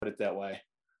that way.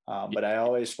 But I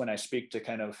always, when I speak to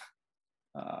kind of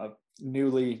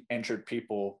newly entered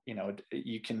people,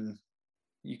 you can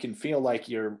feel like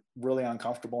you're really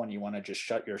uncomfortable and you want to just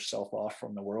shut yourself off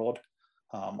from the world.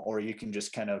 Or you can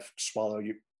just kind of swallow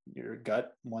your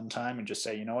gut one time and just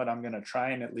say, you know what, I'm going to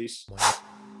try and at least.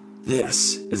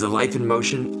 This is a Life in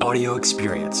Motion audio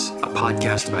experience, a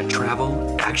podcast about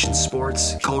travel, action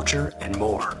sports, culture, and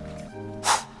more.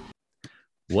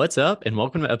 What's up, and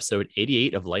welcome to episode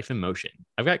 88 of Life in Motion.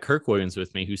 I've got Kirk Williams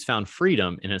with me, who's found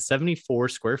freedom in a 74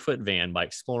 square foot van by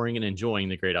exploring and enjoying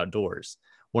the great outdoors.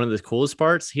 One of the coolest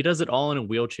parts, he does it all in a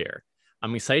wheelchair.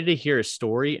 I'm excited to hear his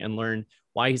story and learn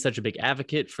why he's such a big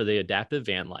advocate for the adaptive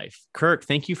van life. Kirk,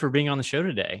 thank you for being on the show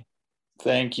today.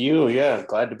 Thank you. Yeah,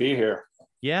 glad to be here.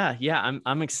 Yeah,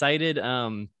 I'm excited.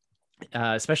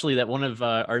 Especially that one of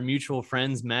our mutual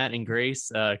friends, Matt and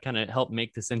Grace, kind of helped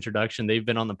make this introduction. They've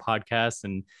been on the podcast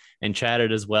and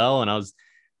chatted as well. And I was,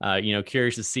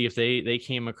 curious to see if they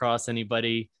came across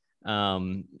anybody,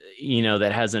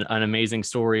 that has an amazing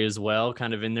story as well,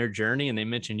 kind of in their journey. And they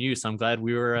mentioned you. So I'm glad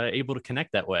we were able to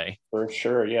connect that way. For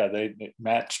sure. Yeah.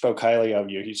 Matt spoke highly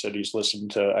of you. He said he's listened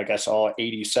to, I guess, all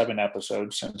 87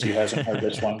 episodes since he hasn't heard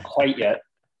this one quite yet.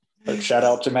 But shout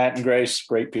out to Matt and Grace,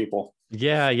 great people.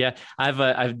 Yeah. I've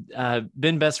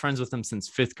been best friends with them since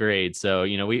 5th grade. So,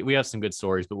 we have some good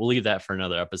stories, but we'll leave that for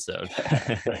another episode.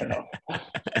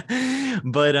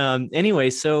 But anyway,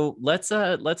 so let's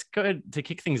go ahead to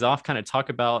kick things off, kind of talk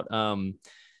about, kind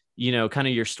of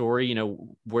your story,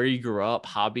 where you grew up,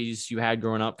 hobbies you had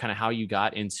growing up, kind of how you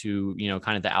got into,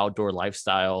 kind of the outdoor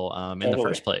lifestyle in the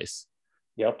first place.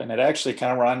 Yep. And it actually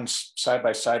kind of runs side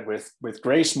by side with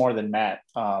Grace more than Matt.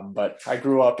 But I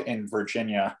grew up in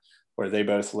Virginia where they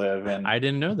both live. And I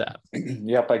didn't know that.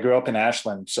 Yep. I grew up in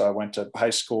Ashland. So I went to high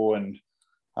school and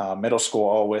middle school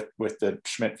all with the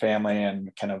Schmidt family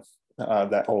and kind of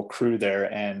that whole crew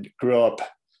there, and grew up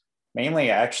mainly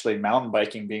actually mountain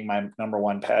biking being my number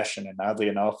one passion. And oddly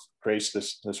enough, Grace,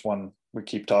 this one we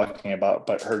keep talking about,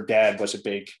 but her dad was a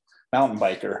big mountain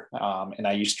biker. And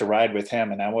I used to ride with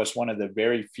him. And I was one of the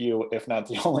very few, if not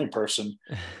the only person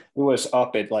who was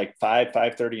up at like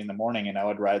 5:30 in the morning. And I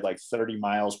would ride like 30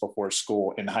 miles before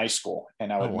school in high school.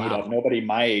 And I would meet up. Nobody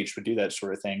my age would do that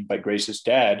sort of thing. But Grace's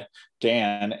dad,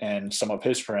 Dan, and some of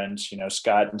his friends,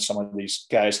 Scott and some of these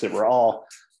guys that were all,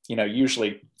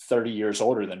 usually 30 years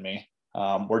older than me,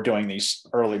 were doing these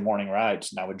early morning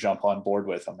rides. And I would jump on board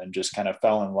with them and just kind of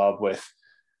fell in love with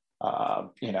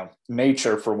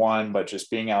nature for one, but just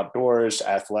being outdoors,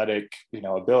 athletic,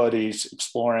 abilities,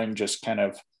 exploring, just kind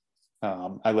of,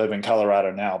 I live in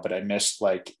Colorado now, but I missed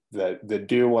like the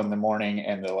dew in the morning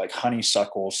and the like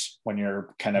honeysuckles when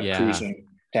you're kind of cruising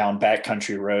down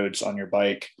backcountry roads on your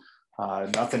bike.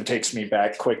 Nothing takes me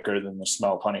back quicker than the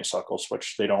smell of honeysuckles,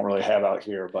 which they don't really have out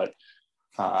here, but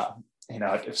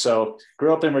so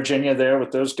grew up in Virginia there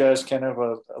with those guys, kind of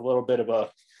a little bit of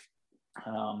a,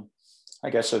 I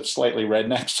guess a slightly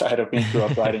redneck side of me. Grew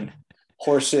up riding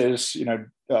horses,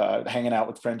 hanging out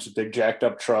with friends with big jacked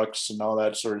up trucks and all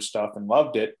that sort of stuff, and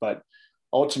loved it. But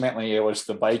ultimately it was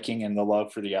the biking and the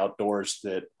love for the outdoors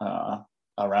that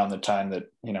around the time that,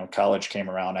 college came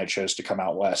around, I chose to come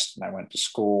out west, and I went to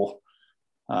school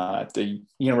at the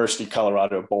University of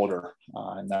Colorado Boulder.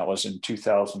 And that was in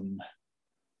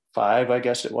 2005, I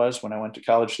guess it was, when I went to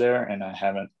college there. And I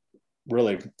haven't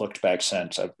really looked back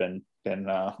since. I've been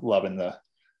loving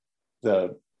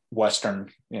the Western,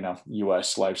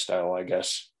 US lifestyle, I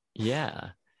guess. Yeah.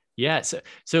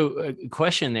 So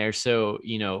question there. So,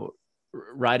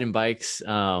 riding bikes,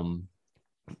 with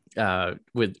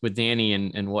Danny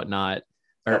and whatnot,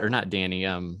 or not Danny.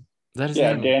 That is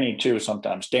Danny too.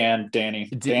 Sometimes Danny,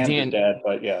 Dan, dad,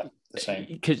 but yeah, the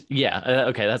same.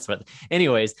 Okay. That's what,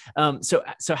 anyways. So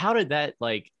how did that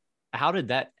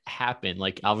happen?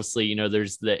 Like, obviously,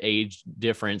 there's the age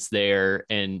difference there,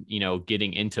 and,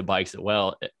 getting into bikes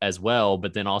as well,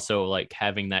 but then also like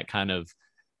having that kind of,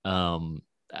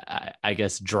 I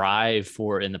guess, drive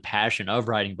for and the passion of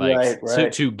riding bikes.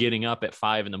 Right. To getting up at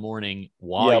 5 a.m.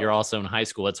 while you're also in high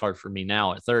school. It's hard for me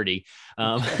now at 30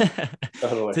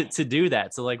 totally. to do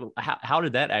that. So like, how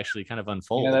did that actually kind of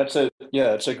unfold? That's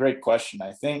a great question.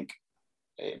 I think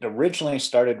it originally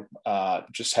started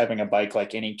just having a bike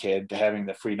like any kid, having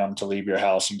the freedom to leave your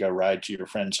house and go ride to your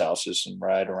friends' houses and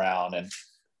ride around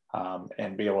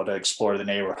and be able to explore the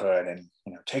neighborhood and,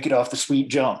 take it off the sweet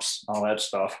jumps, all that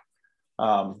stuff.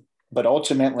 But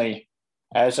ultimately,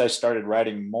 as I started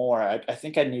riding more, I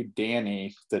think I knew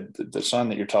Danny, the son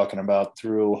that you're talking about,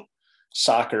 through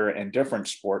soccer and different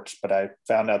sports, but I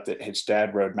found out that his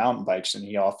dad rode mountain bikes, and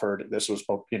he offered, this was,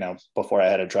 before I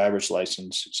had a driver's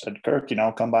license, said, Kirk,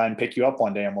 come by and pick you up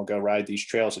one day and we'll go ride these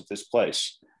trails at this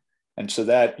place. And so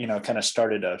that, kind of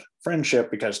started a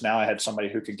friendship, because now I had somebody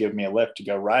who could give me a lift to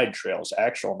go ride trails,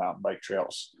 actual mountain bike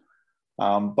trails.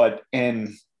 But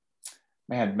in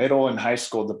middle and high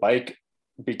school, the bike,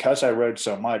 because I rode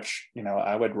so much,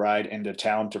 I would ride into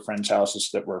town to friends' houses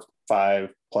that were 5+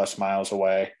 miles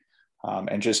away.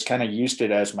 And just kind of used it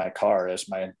as my car, as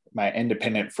my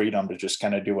independent freedom to just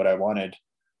kind of do what I wanted.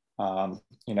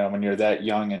 When you're that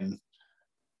young, and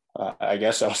I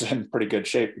guess I was in pretty good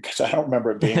shape, because I don't remember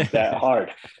it being that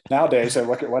hard. Nowadays, I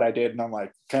look at what I did and I'm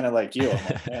like, kind of like you, I'm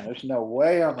like, man, there's no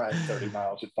way I'm riding 30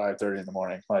 miles at 5:30 in the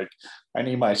morning. Like, I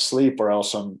need my sleep, or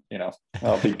else I'll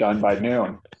be done by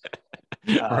noon.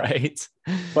 Right.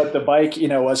 But the bike,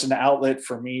 was an outlet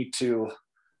for me to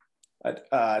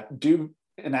do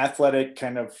an athletic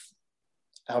kind of,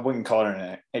 I wouldn't call it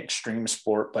an extreme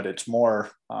sport, but it's more,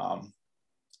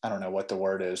 I don't know what the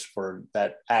word is for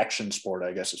that, action sport,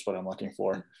 I guess is what I'm looking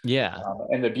for. Yeah.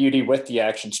 And the beauty with the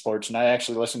action sports, and I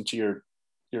actually listened to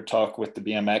your talk with the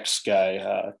BMX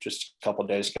guy just a couple of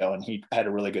days ago, and he had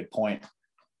a really good point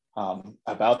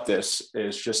about this,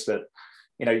 is just that,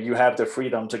 you have the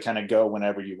freedom to kind of go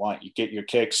whenever you want. You get your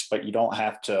kicks, but you don't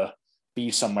have to be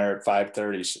somewhere at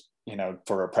 5:30,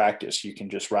 for a practice. You can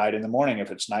just ride in the morning. If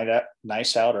it's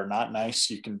nice out or not nice,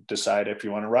 you can decide if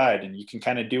you want to ride, and you can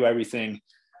kind of do everything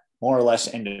more or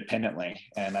less independently.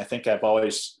 And I think I've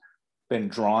always been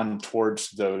drawn towards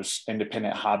those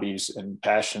independent hobbies and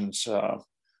passions,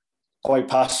 quite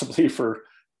possibly for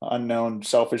unknown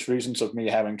selfish reasons of me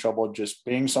having trouble just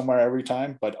being somewhere every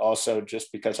time, but also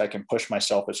just because I can push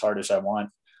myself as hard as I want.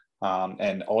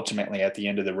 And ultimately at the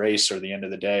end of the race, or the end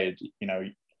of the day,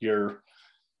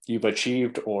 you've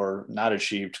achieved or not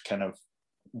achieved kind of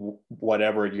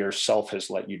whatever yourself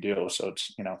has let you do. So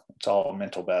it's all a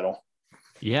mental battle.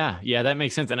 Yeah, that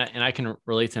makes sense, and I can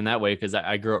relate to in that way, because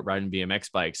I grew up riding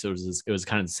BMX bikes, so it was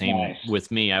kind of the same. Nice.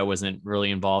 With me. I wasn't really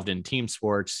involved in team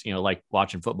sports, like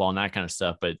watching football and that kind of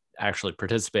stuff, but actually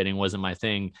participating wasn't my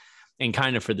thing, and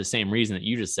kind of for the same reason that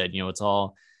you just said. It's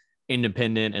all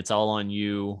independent, it's all on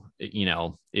you.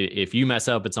 If you mess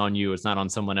up, it's on you. It's not on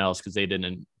someone else because they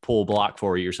didn't pull block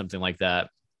for you or something like that.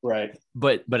 Right.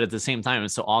 But at the same time,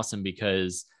 it's so awesome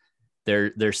because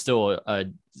there's still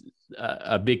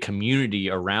a big community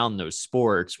around those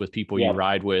sports with people you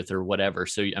ride with or whatever.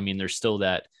 So, there's still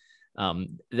that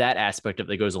aspect of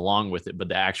that goes along with it, but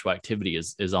the actual activity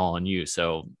is all on you.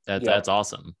 So that's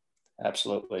awesome.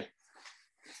 Absolutely.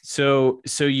 So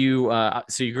you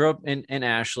grew up in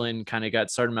Ashland, kind of got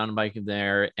started mountain biking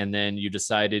there, and then you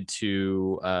decided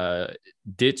to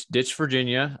ditch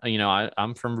Virginia.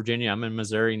 I'm from Virginia. I'm in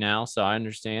Missouri now, so I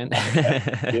understand.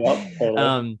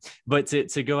 Totally. But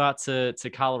to go out to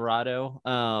Colorado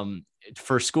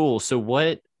for school. So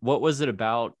what was it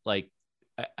about? Like,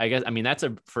 I guess, that's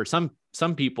for some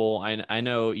people. I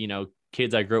know,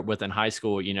 kids I grew up with in high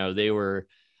school. They were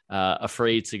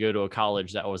afraid to go to a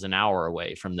college that was an hour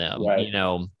away from them. Right.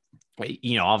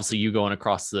 Obviously you going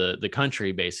across the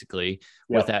country basically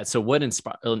with that. So what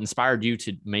inspired you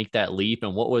to make that leap,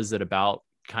 and what was it about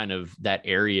kind of that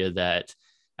area that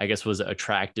I guess was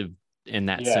attractive in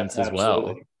that sense as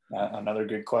absolutely. Well? Another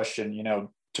good question.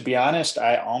 To be honest,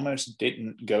 I almost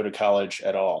didn't go to college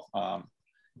at all.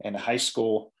 In high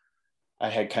school, I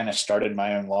had kind of started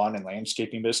my own lawn and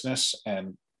landscaping business,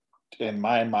 and in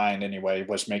my mind anyway,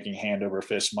 was making hand over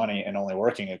fist money and only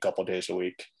working a couple of days a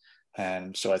week.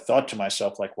 And so I thought to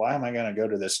myself, like, why am I going to go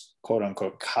to this quote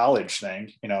unquote college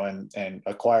thing, and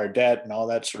acquire debt and all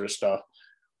that sort of stuff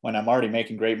when I'm already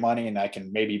making great money and I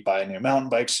can maybe buy a new mountain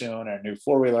bike soon or a new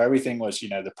 4-wheeler. Everything was,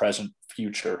 the present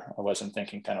future. I wasn't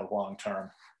thinking kind of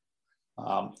long-term.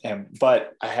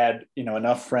 But I had,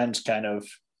 enough friends kind of,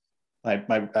 I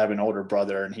have an older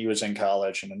brother and he was in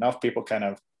college, and enough people kind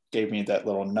of gave me that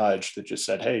little nudge that just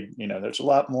said, hey, there's a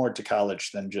lot more to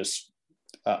college than just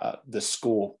the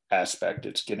school aspect.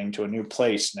 It's getting to a new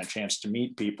place and a chance to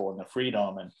meet people and the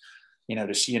freedom and,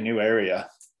 to see a new area.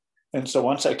 And so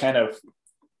once I kind of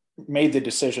made the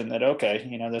decision that,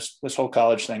 okay, this whole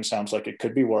college thing sounds like it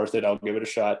could be worth it, I'll give it a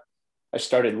shot. I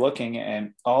started looking,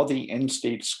 and all the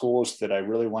in-state schools that I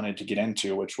really wanted to get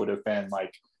into, which would have been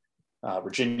like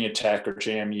Virginia Tech or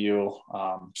JMU,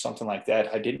 something like that.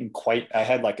 I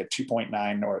had like a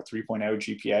 2.9 or a 3.0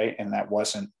 GPA, and that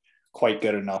wasn't quite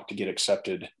good enough to get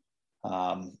accepted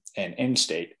and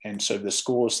in-state. And so the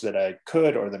schools that I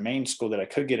could, or the main school that I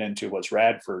could get into was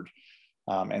Radford.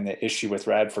 And the issue with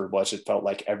Radford was it felt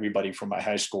like everybody from my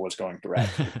high school was going to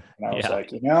Radford. And I was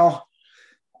like,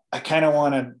 I kind of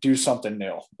want to do something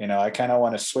new. I kind of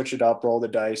want to switch it up, roll the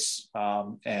dice,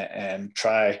 and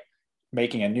try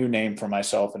making a new name for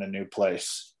myself in a new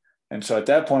place. And so at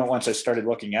that point, once I started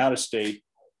looking out of state,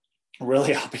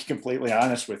 really, I'll be completely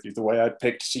honest with you, the way I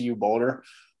picked CU Boulder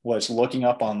was looking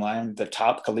up online the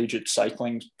top collegiate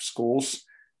cycling schools,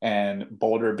 and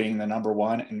Boulder being the number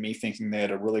one, and me thinking they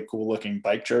had a really cool looking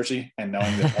bike jersey and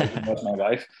knowing that biking was my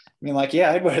life. I mean, like,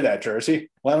 yeah, I'd wear that jersey.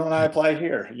 Why don't I apply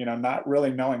here? Not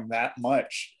really knowing that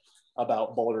much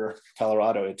about Boulder,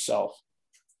 Colorado itself.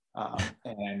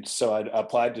 And so I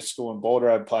applied to school in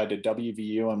Boulder. I applied to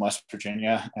WVU in West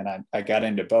Virginia, and I got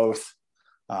into both.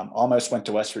 Almost went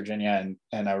to West Virginia,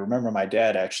 and I remember my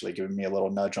dad actually giving me a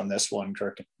little nudge on this one,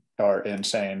 Kirk, and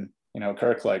saying,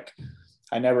 Kirk, like,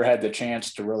 I never had the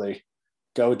chance to really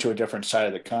go to a different side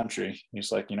of the country.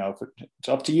 He's like, it's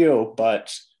up to you,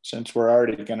 but since we're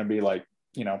already going to be like,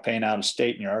 paying out of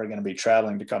state, and you're already going to be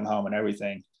traveling to come home and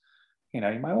everything, you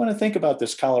might want to think about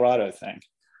this Colorado thing.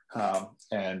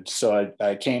 And so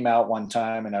I came out one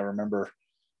time, and I remember,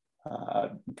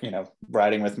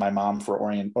 riding with my mom for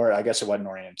or I guess it wasn't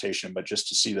orientation, but just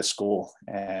to see the school.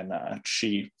 And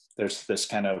there's this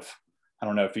kind of, I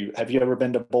don't know if have you ever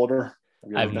been to Boulder?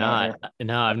 I've not.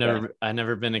 No, I've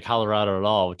never been to Colorado at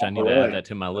all, which I need to add that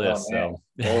to my list. Totally,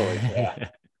 yeah.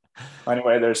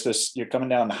 Anyway, there's this, you're coming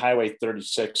down Highway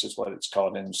 36 is what it's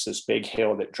called. And it's this big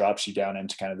hill that drops you down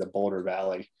into kind of the Boulder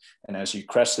Valley. And as you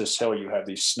crest this hill, you have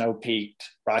these snow-peaked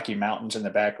Rocky Mountains in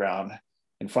the background.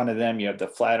 In front of them, you have the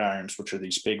Flatirons, which are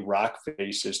these big rock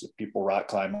faces that people rock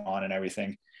climb on and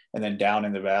everything. And then down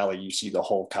in the valley, you see the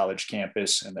whole college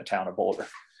campus and the town of Boulder.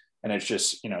 And it's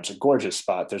just, it's a gorgeous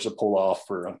spot. There's a pull off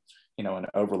for, an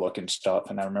overlook and stuff.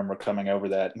 And I remember coming over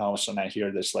that, and all of a sudden I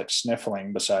hear this like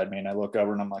sniffling beside me, and I look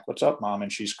over and I'm like, "What's up, Mom?"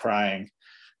 And she's crying,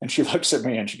 and she looks at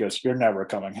me and she goes, "You're never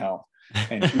coming home."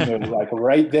 And she knew like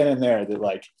right then and there that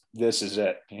like, this is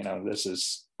it, this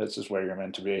is where you're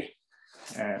meant to be.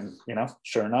 And,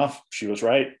 sure enough, she was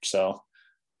right. So,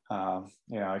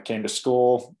 I came to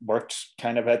school, worked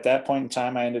kind of at that point in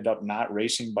time. I ended up not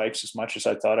racing bikes as much as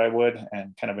I thought I would,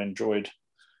 and kind of enjoyed,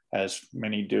 as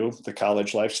many do, the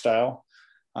college lifestyle,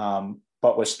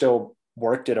 but was still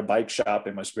worked at a bike shop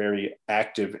and was very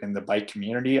active in the bike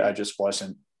community. I just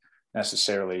wasn't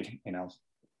necessarily,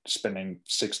 spending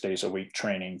 6 days a week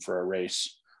training for a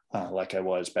race like I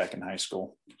was back in high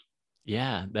school.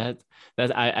 Yeah, that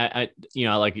I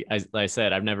like I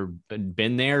said, I've never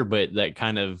been there, but that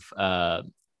kind of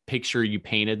picture you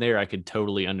painted there, I could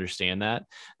totally understand that.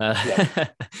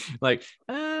 Like,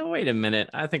 wait a minute,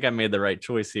 I think I made the right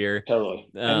choice here. Totally.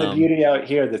 And the beauty out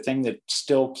here, the thing that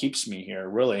still keeps me here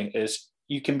really is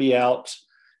you can be out,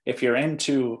 if you're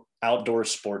into outdoor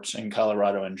sports in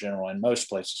Colorado in general, in most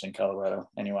places in Colorado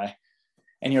anyway,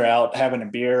 and you're out having a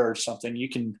beer or something, you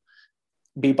can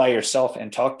be by yourself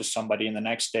and talk to somebody, and the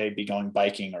next day be going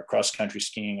biking or cross country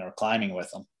skiing or climbing with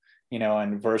them,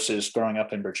 and versus growing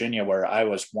up in Virginia, where I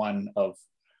was one of,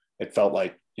 it felt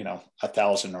like,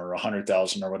 1,000 or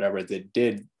 100,000 or whatever that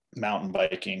did mountain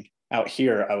biking. Out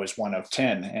here, I was one of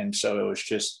 10. And so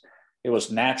it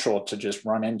was natural to just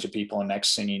run into people, and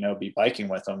next thing you know, be biking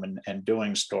with them and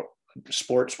doing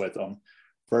sports with them,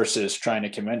 versus trying to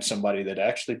convince somebody that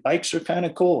actually bikes are kind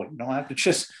of cool. You don't have to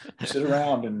just sit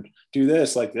around and do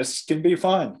this. Like, this can be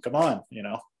fun. Come on,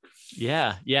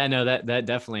 Yeah. No, that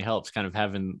definitely helps, kind of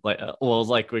having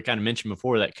like we kind of mentioned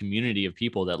before, that community of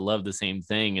people that love the same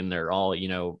thing, and they're all,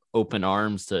 open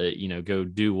arms to, go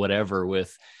do whatever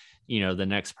with, the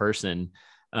next person.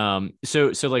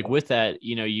 So like with that,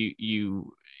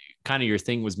 you kind of, your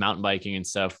thing was mountain biking and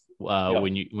stuff,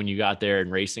 when you got there,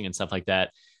 and racing and stuff like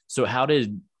that. So how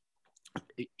did,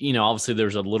 obviously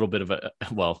there's a little bit of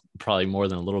probably more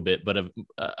than a little bit, but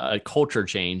a culture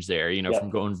change there, from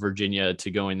going to Virginia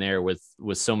to going there with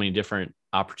so many different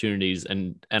opportunities.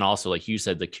 And also, like you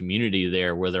said, the community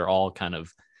there, where they're all kind of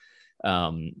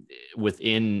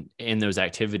in those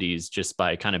activities just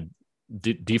by kind of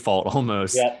default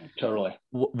almost. Yeah, totally.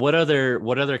 What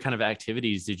other kind of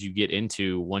activities did you get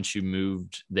into once you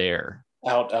moved there?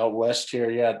 Out west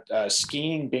here,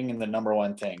 skiing being the number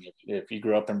one thing. If you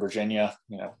grew up in Virginia,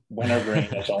 wintergreen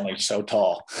is only so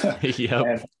tall.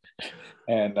 Yep.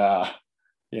 And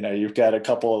you've got a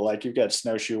couple of, you've got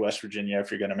Snowshoe, West Virginia,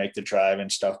 if you're going to make the drive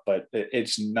and stuff, but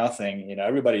it's nothing.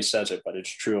 Everybody says it, but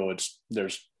it's true.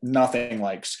 There's nothing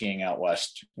like skiing out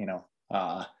west.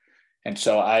 And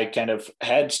so I kind of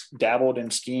had dabbled in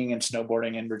skiing and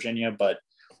snowboarding in Virginia, but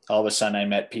all of a sudden I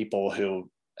met people who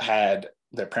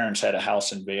their parents had a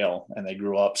house in Vail, and they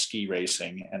grew up ski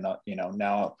racing. And,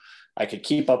 now I could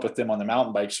keep up with them on the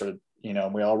mountain bikes, or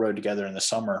we all rode together in the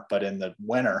summer, but in the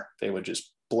winter, they would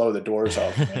just blow the doors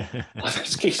off me on the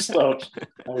ski slopes.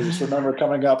 I just remember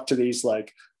coming up to these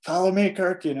like, follow me,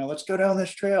 Kirk, let's go down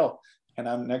this trail.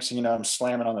 And next thing you know, I'm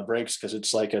slamming on the brakes because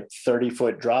it's like a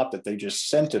 30-foot drop that they just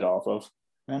sent it off of.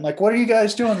 And I'm like, what are you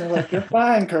guys doing? They're like, you're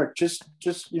fine, Kirk. Just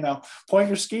point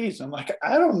your skis. I'm like,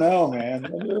 I don't know, man.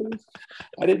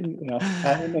 I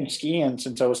haven't been skiing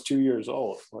since I was 2 years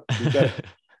old. You got to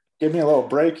give me a little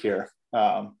break here.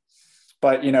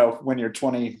 But when you're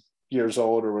 20 years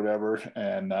old or whatever,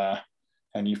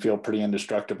 and you feel pretty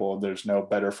indestructible, there's no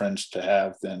better friends to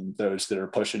have than those that are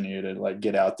pushing you to like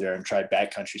get out there and try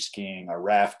backcountry skiing or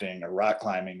rafting or rock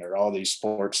climbing or all these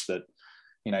sports that,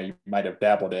 you might have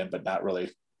dabbled in, but not really,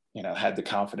 had the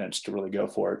confidence to really go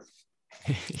for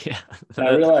it. Yeah. And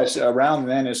I realized around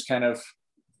then is kind of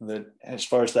as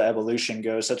far as the evolution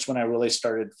goes, that's when I really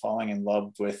started falling in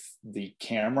love with the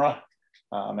camera.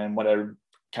 And what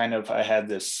I had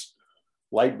this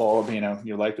light bulb,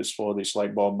 your life is full of these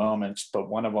light bulb moments, but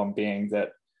one of them being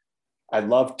that I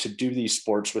love to do these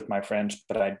sports with my friends,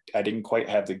 but I didn't quite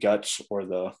have the guts or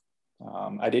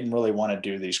I didn't really want to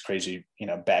do these crazy,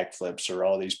 backflips or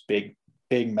all these big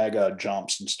mega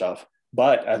jumps and stuff,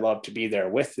 but I love to be there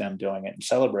with them doing it and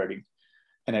celebrating.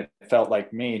 And it felt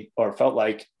like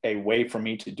a way for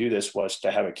me to do this was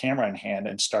to have a camera in hand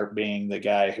and start being the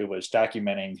guy who was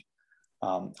documenting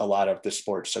a lot of the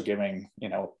sports. So giving,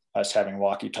 us having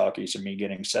walkie talkies and me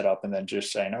getting set up and then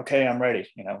just saying, okay, I'm ready,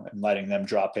 and letting them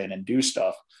drop in and do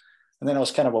stuff. And then it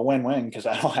was kind of a win-win because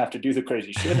I don't have to do the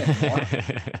crazy shit anymore.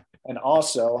 And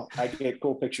also I get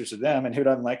cool pictures of them, and who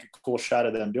doesn't like a cool shot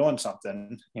of them doing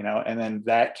something, and then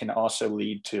that can also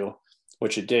lead to,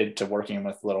 which it did, to working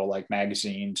with little like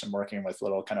magazines and working with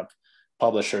little kind of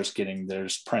publishers, getting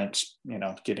theirs prints,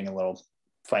 getting a little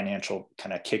financial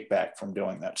kind of kickback from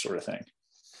doing that sort of thing.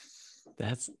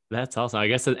 That's awesome. I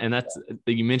guess, and that's,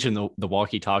 you mentioned the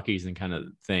walkie talkies and kind of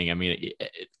thing. I mean,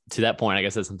 to that point, I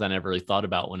guess that's something I never really thought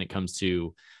about when it comes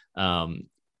to,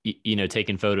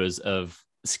 taking photos of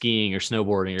skiing or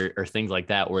snowboarding or things like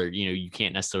that, where, you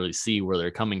can't necessarily see where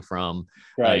they're coming from,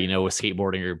 right. With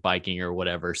skateboarding or biking or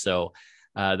whatever. So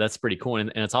that's pretty cool.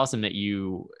 And it's awesome that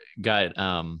you got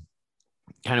kind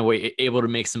of able to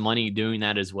make some money doing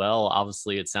that as well.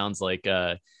 Obviously, it sounds like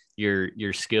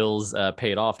your skills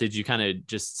paid off. Did you kind of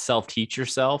just self-teach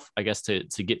yourself, I guess, to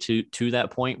get to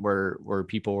that point where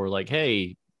people were like,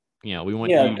 hey, we want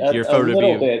your photo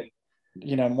to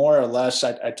be more or less.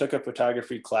 I took a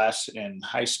photography class in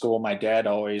high school. My dad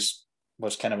always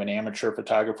was kind of an amateur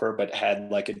photographer, but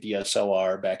had like a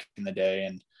DSLR back in the day.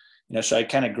 And, so I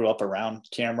kind of grew up around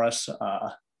cameras,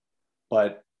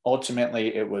 but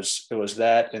ultimately it was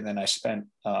that. And then I spent,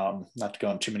 not to go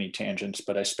on too many tangents,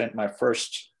 but I spent my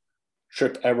first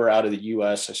trip ever out of the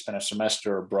US. I spent a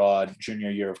semester abroad,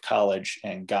 junior year of college,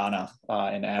 in Ghana,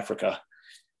 in Africa,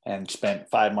 and spent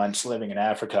 5 months living in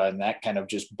Africa. And that kind of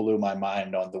just blew my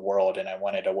mind on the world. And I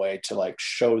wanted a way to like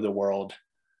show the world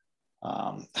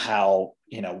how,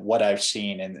 what I've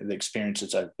seen and the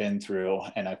experiences I've been through.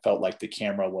 And I felt like the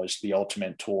camera was the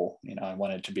ultimate tool. I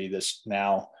wanted to be this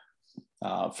now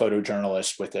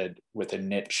photojournalist with a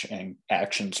niche in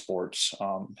action sports.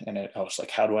 And I was like,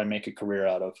 how do I make a career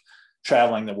out of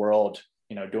traveling the world,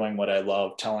 doing what I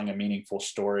love, telling a meaningful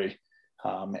story,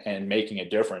 and making a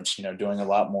difference, doing a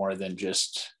lot more than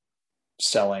just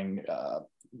selling,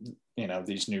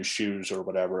 these new shoes or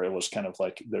whatever. It was kind of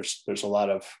like, there's a lot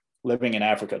of, living in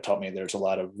Africa taught me there's a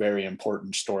lot of very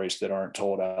important stories that aren't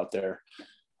told out there.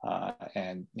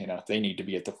 And, they need to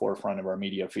be at the forefront of our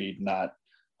media feed, not,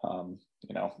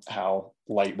 how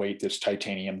lightweight this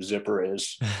titanium zipper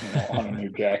is, on a new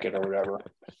jacket or whatever.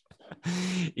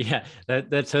 Yeah,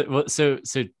 that's so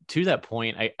to that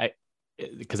point, I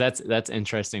because that's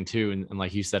interesting too, and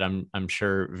like you said, I'm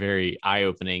sure very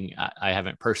eye-opening. I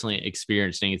haven't personally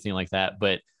experienced anything like that,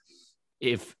 but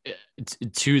if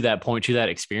to that point, to that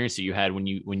experience that you had when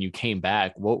you came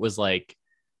back, what was like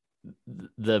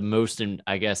the most,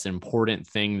 I guess, important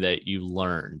thing that you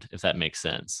learned, if that makes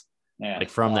sense, like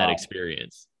from that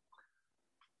experience?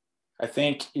 I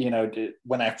think,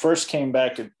 when I first came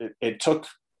back, it took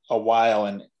a while,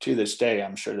 and to this day,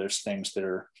 I'm sure there's things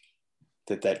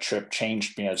that trip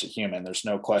changed me as a human. There's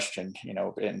no question,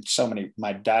 and so many,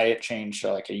 my diet changed.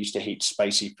 So like I used to hate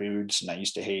spicy foods, and I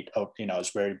used to hate, I was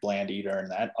a very bland eater, and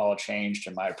that all changed,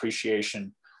 and my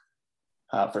appreciation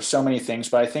for so many things.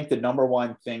 But I think the number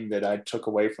one thing that I took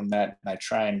away from that, and I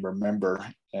try and remember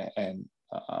and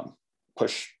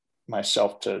push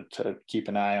myself to keep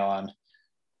an eye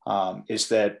on, is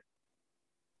that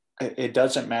it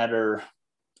doesn't matter,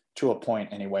 to a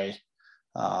point anyway,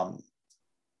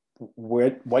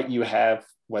 what you have,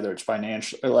 whether it's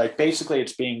financial, like basically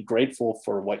it's being grateful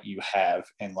for what you have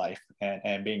in life,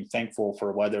 and being thankful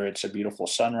for whether it's a beautiful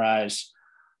sunrise.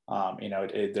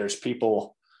 There's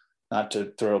people, not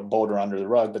to throw a boulder under the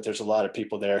rug, but there's a lot of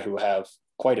people there who have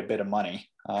quite a bit of money.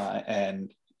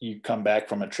 And you come back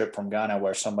from a trip from Ghana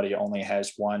where somebody only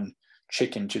has one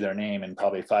chicken to their name and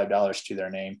probably $5 to their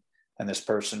name. And this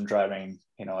person driving,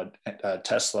 a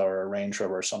Tesla or a Range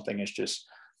Rover or something is just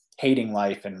hating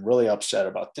life and really upset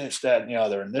about this, that, and the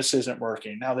other. And this isn't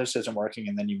working. Now this isn't working.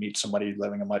 And then you meet somebody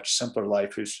living a much simpler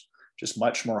life who's just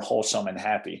much more wholesome and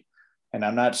happy. And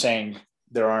I'm not saying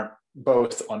there aren't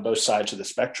both on both sides of the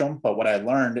spectrum, but what I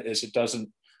learned is it doesn't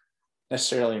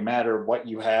necessarily matter what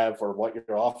you have or what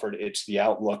you're offered. It's the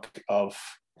outlook of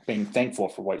being thankful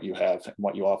for what you have and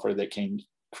what you offer that can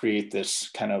create this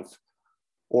kind of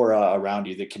aura around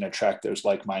you that can attract those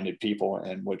like-minded people,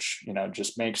 and which,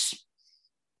 just makes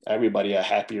everybody a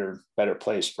happier, better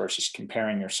place versus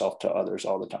comparing yourself to others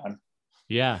all the time.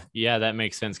 Yeah. That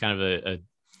makes sense. Kind of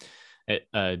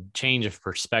a change of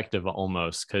perspective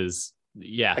almost. Cause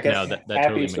that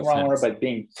totally makes sense. But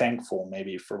being thankful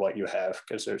maybe for what you have,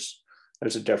 because there's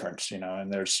a difference,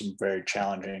 and there's some very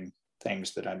challenging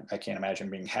things that I can't imagine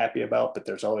being happy about, but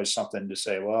there's always something to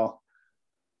say, well,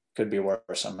 could be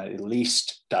worse. I'm at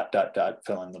least ...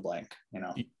 fill in the blank,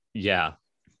 Yeah.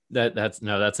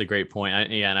 That's a great point.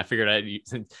 And I figured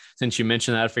since you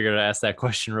mentioned that, I figured I'd ask that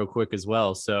question real quick as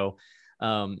well. So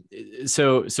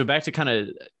back to kind of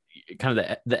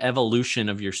the evolution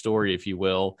of your story, if you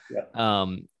will. Yeah.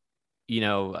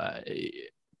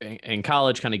 In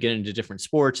college, kind of getting into different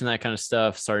sports and that kind of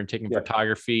stuff, started taking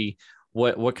photography.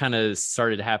 What kind of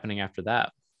started happening after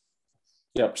that?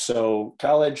 Yep. So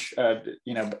college,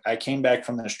 I came back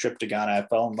from this trip to Ghana. I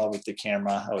fell in love with the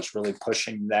camera. I was really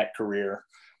pushing that career.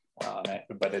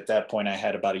 But at that point I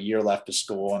had about a year left of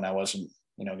school, and I wasn't,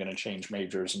 going to change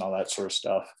majors and all that sort of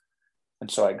stuff. And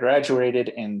so I graduated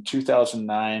in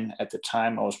 2009. At the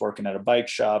time I was working at a bike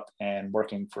shop and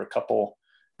working for a couple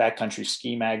backcountry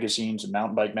ski magazines and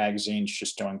mountain bike magazines,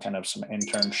 just doing kind of some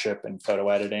internship and photo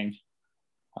editing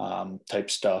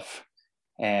type stuff.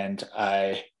 And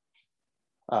I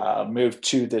moved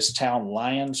to this town,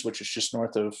 Lyons, which is just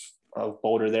north of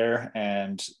Boulder there.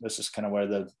 And this is kind of where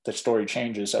the story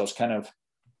changes. I was kind of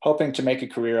hoping to make a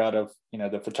career out of,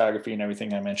 the photography and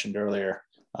everything I mentioned earlier.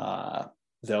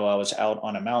 Though I was out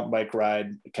on a mountain bike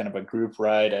ride, kind of a group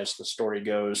ride as the story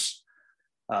goes,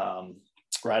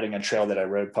 riding a trail that I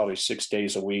rode probably 6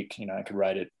 days a week. I could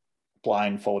ride it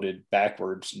blindfolded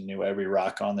backwards and knew every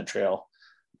rock on the trail.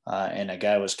 And a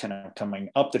guy was kind of coming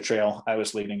up the trail. I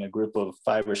was leading a group of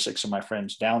 5 or 6 of my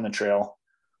friends down the trail.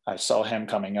 I saw him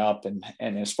coming up, and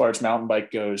as far as mountain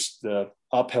bike goes, the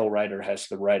uphill rider has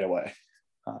the right of way.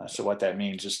 So what that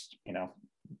means is,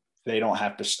 they don't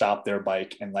have to stop their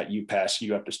bike and let you pass.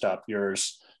 You have to stop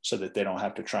yours so that they don't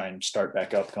have to try and start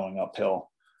back up going uphill.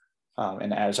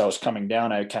 And as I was coming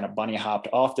down, I kind of bunny hopped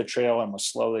off the trail and was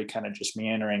slowly kind of just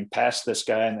meandering past this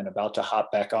guy, and then about to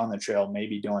hop back on the trail,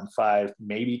 maybe doing 5,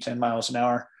 maybe 10 miles an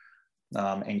hour,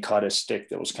 and caught a stick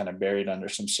that was kind of buried under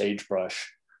some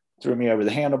sagebrush, threw me over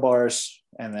the handlebars.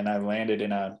 And then I landed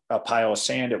in a pile of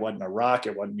sand. It wasn't a rock.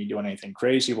 It wasn't me doing anything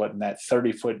crazy. It wasn't that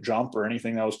 30-foot jump or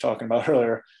anything that I was talking about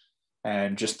earlier.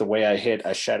 And just the way I hit,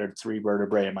 I shattered 3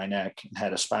 vertebrae in my neck and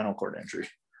had a spinal cord injury.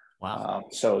 Wow.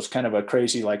 So it's kind of a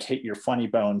crazy, like, hit your funny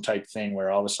bone type thing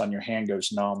where all of a sudden your hand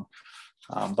goes numb.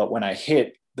 But when I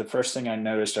hit, the first thing I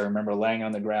noticed, I remember laying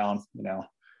on the ground,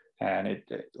 and it,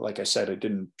 like I said, it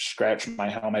didn't scratch my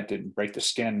helmet, didn't break the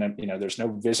skin. There's no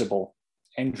visible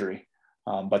injury,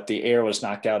 but the air was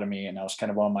knocked out of me, and I was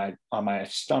kind of on my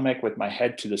stomach with my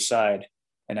head to the side.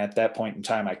 And at that point in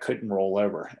time, I couldn't roll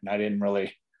over, and I didn't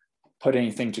really put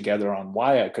anything together on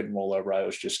why I couldn't roll over. I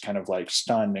was just kind of like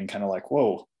stunned and kind of like,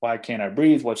 whoa, why can't I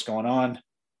breathe? What's going on?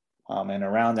 And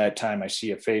around that time, I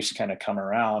see a face kind of come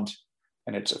around,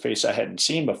 and it's a face I hadn't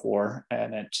seen before.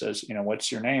 And it says,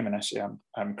 what's your name? And I say,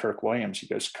 I'm Kirk Williams. He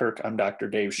goes, Kirk, I'm Dr.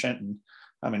 Dave Shinton.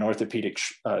 I'm an orthopedic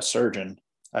surgeon.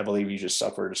 I believe you just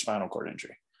suffered a spinal cord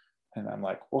injury. And I'm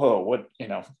like, whoa, what,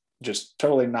 just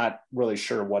totally not really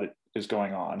sure what is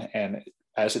going on. And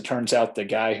as it turns out, the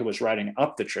guy who was riding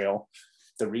up the trail,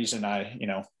 the reason I,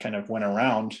 kind of went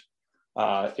around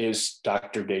is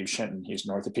Dr. Dave Shinton. He's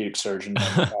an orthopedic surgeon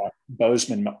in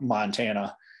Bozeman,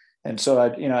 Montana. And so,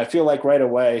 I feel like right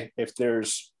away, if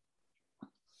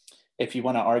you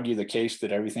want to argue the case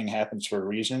that everything happens for a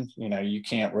reason, you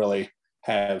can't really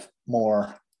have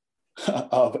more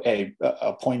of a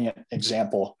poignant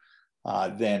example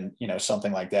than,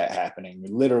 something like that happening.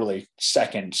 Literally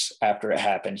seconds after it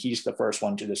happened, he's the first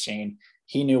one to the scene.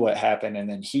 he knew what happened. And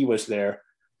then he was there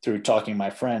through talking to my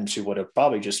friends who would have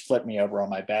probably just flipped me over on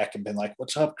my back and been like,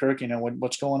 what's up, Kirk?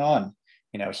 What's going on?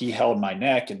 He held my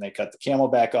neck, and they cut the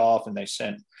camelback off, and they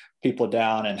sent people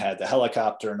down and had the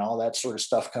helicopter and all that sort of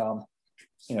stuff come,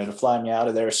 to fly me out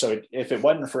of there. So if it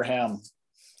wasn't for him,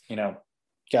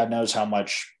 God knows how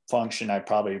much function I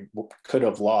probably could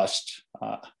have lost,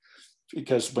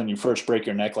 because when you first break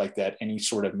your neck like that, any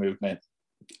sort of movement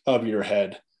of your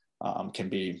head can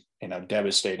be,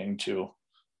 devastating to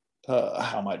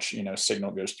how much,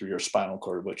 signal goes through your spinal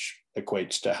cord, which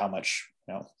equates to how much,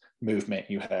 movement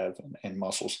you have and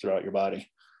muscles throughout your body.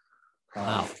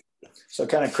 Wow. So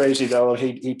kind of crazy though.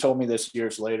 He told me this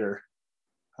years later,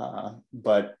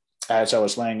 but as I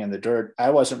was laying in the dirt, I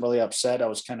wasn't really upset. I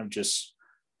was kind of just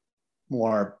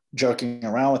more joking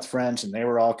around with friends, and they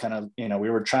were all kind of, we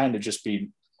were trying to just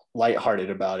be lighthearted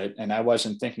about it. And I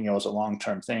wasn't thinking it was a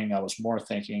long-term thing. I was more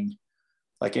thinking,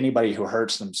 like anybody who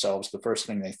hurts themselves, the first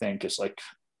thing they think is like,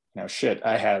 shit,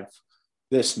 I have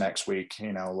this next week,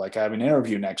 like I have an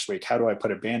interview next week. How do I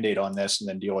put a Band-Aid on this and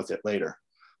then deal with it later?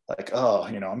 Like, oh,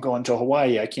 I'm going to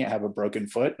Hawaii. I can't have a broken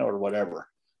foot or whatever.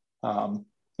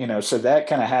 So that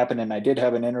kind of happened. And I did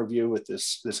have an interview with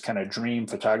this kind of dream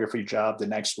photography job the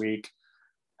next week.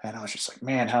 And I was just like,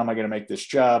 man, how am I going to make this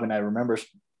job? And I remember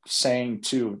saying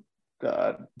to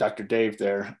Dr. Dave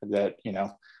there that,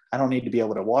 I don't need to be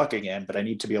able to walk again, but I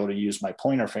need to be able to use my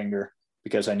pointer finger,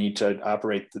 because I need to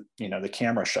operate the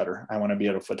camera shutter. I want to be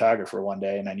a photographer one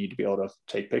day, and I need to be able to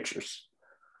take pictures.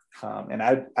 And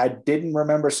I didn't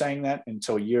remember saying that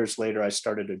until years later. I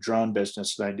started a drone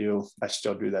business that I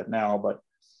still do that now, but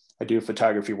I do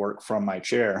photography work from my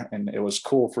chair. And it was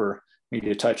cool for me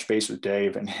to touch base with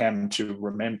Dave and him to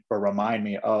remind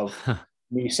me of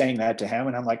me saying that to him.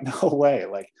 And I'm like, no way.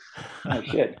 Like, oh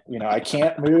shit, I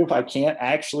can't move. I can't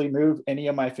actually move any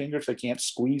of my fingers. I can't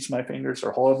squeeze my fingers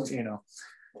or hold,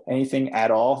 anything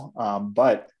at all.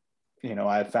 But,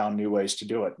 I found new ways to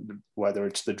do it, whether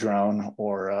it's the drone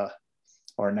or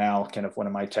now kind of one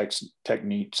of my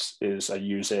techniques is I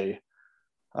use a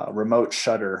remote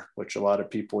shutter, which a lot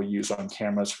of people use on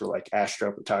cameras for like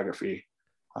astrophotography.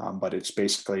 But it's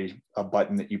basically a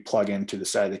button that you plug into the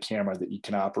side of the camera that you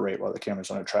can operate while the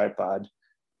camera's on a tripod.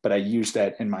 But I use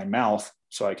that in my mouth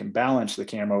so I can balance the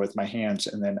camera with my hands,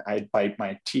 and then I bite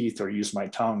my teeth or use my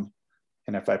tongue.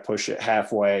 And if I push it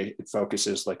halfway, it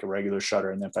focuses like a regular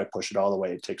shutter. And then if I push it all the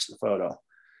way, it takes the photo.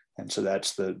 And so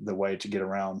that's the way to get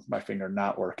around my finger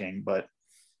not working, but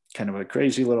kind of a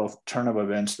crazy little turn of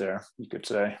events there, you could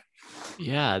say.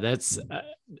 Yeah, that's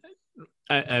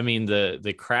I mean,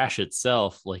 the crash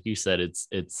itself, like you said, it's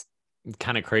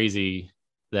kind of crazy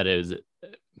that it was,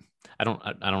 I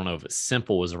don't know if it's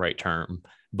simple was the right term,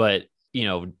 but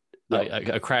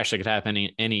a crash that could happen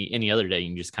any other day, you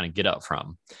can just kind of get up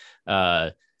from.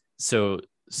 So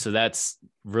that's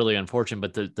really unfortunate.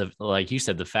 But the like you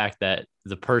said, the fact that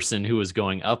the person who was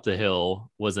going up the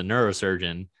hill was a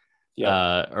neurosurgeon,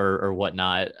 or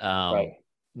whatnot, right,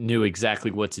 knew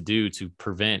exactly what to do to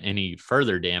prevent any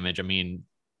further damage. I mean,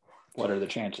 what are the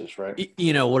chances, right?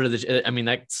 I mean,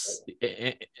 that's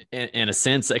in a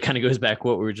sense, that kind of goes back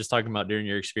what we were just talking about during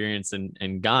your experience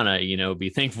in Ghana, be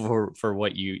thankful for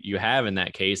what you have in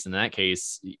that case. In that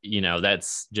case,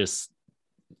 that's just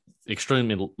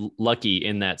extremely lucky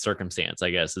in that circumstance, I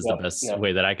guess, is the best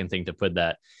way that I can think to put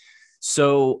that.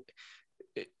 So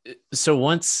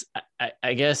once,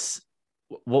 I guess,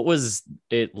 what was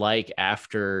it like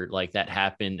after like that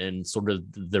happened and sort of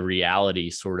the reality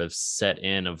sort of set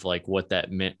in of like what that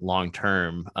meant long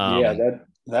term?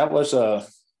 That was a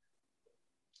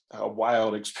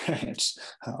wild experience,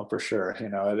 for sure.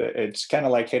 It's kind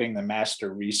of like hitting the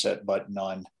master reset button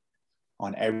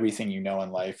on everything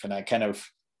in life. And I kind of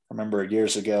remember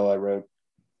years ago I wrote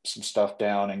some stuff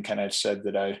down and kind of said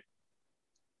that I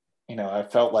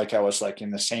felt like I was like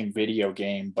in the same video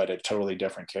game, but a totally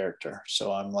different character.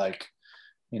 So I'm like,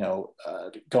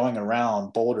 going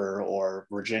around Boulder or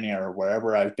Virginia or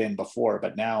wherever I've been before,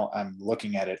 but now I'm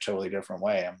looking at it a totally different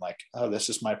way. I'm like, oh, this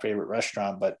is my favorite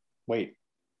restaurant, but wait,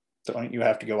 don't you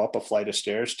have to go up a flight of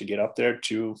stairs to get up there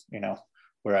to,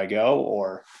 where I go?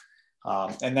 Or,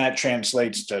 and that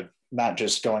translates to not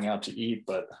just going out to eat,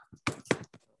 but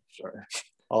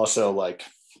also like,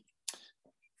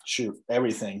 shoot,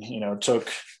 everything, took,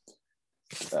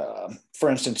 for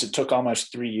instance, it took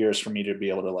almost 3 years for me to be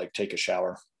able to like take a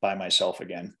shower by myself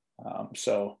again.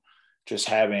 So just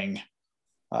having,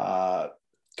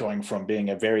 going from being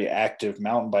a very active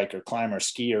mountain biker, climber,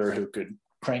 skier who could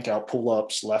crank out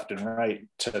pull-ups left and right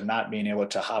to not being able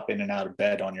to hop in and out of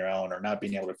bed on your own, or not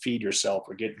being able to feed yourself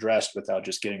or get dressed without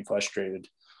just getting frustrated,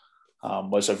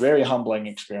 was a very humbling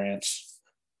experience.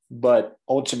 But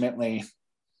ultimately,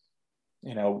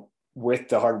 with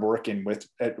the hard work and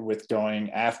with going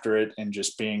after it and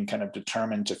just being kind of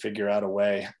determined to figure out a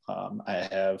way, I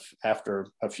have, after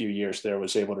a few years there,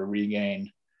 was able to regain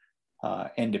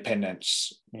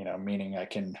independence, meaning I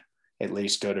can at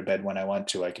least go to bed when I want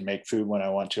to, I can make food when I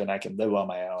want to, and I can live on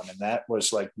my own. And that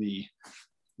was like the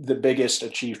biggest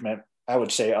achievement, I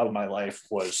would say, of my life,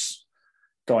 was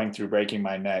going through breaking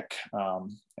my neck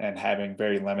and having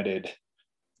very limited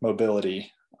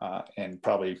mobility and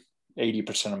probably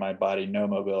 80% of my body, no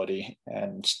mobility,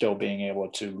 and still being able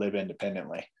to live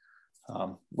independently,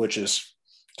 which is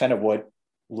kind of what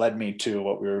led me to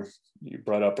what you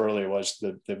brought up earlier, was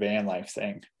the van life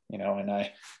thing,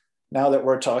 and now that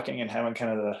we're talking and having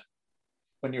kind of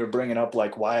when you were bringing up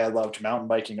like why I loved mountain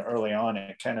biking early on,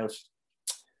 it kind of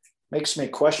makes me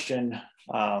question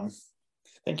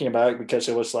thinking about it, because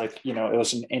it was like, it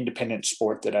was an independent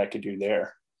sport that I could do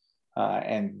there.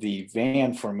 And the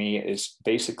van for me is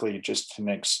basically just an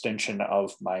extension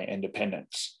of my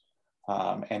independence.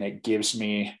 And it gives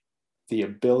me the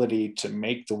ability to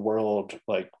make the world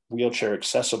like wheelchair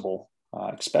accessible,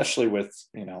 especially with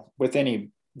any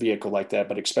vehicle like that,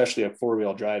 but especially a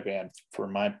 4-wheel drive van for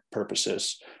my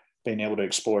purposes, being able to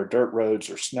explore dirt roads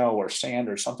or snow or sand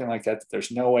or something like that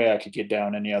there's no way I could get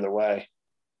down any other way.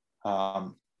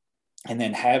 And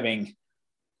then having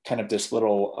kind of this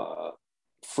little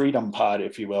freedom pod,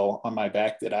 if you will, on my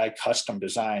back that I custom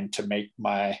designed to make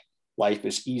my life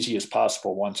as easy as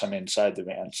possible once I'm inside the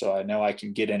van. So I know I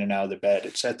can get in and out of the bed.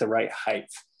 It's at the right height.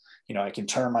 I can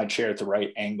turn my chair at the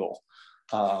right angle.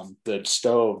 The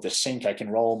stove, the sink, I can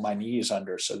roll my knees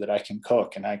under so that I can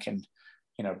cook, and I can,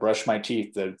 brush my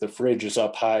teeth. The fridge is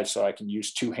up high, so I can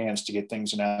use 2 hands to get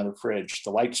things in and out of the fridge. The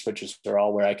light switches are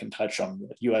all where I can touch them.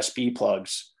 The USB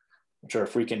plugs, which are a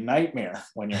freaking nightmare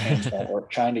when your hands won't work,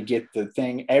 trying to get the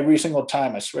thing every single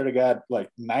time. I swear to God, like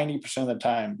 90% of the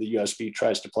time, the USB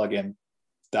tries to plug in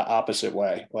the opposite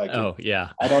way. Like, oh yeah,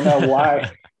 I don't know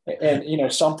why.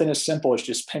 And, something as simple as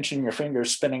just pinching your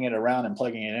fingers, spinning it around and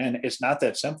plugging it in. It's not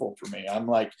that simple for me. I'm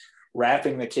like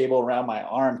wrapping the cable around my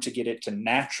arm to get it to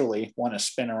naturally want to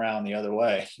spin around the other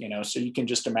way, so you can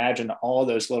just imagine all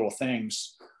those little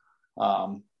things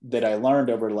that I learned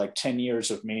over like 10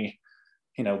 years of me,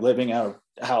 living out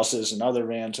of houses and other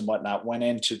vans and whatnot, went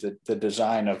into the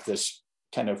design of this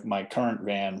kind of my current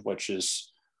van, which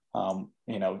is,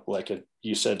 like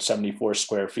you said, 74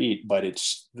 square feet, but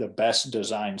it's the best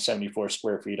designed 74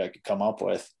 square feet I could come up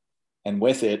with. And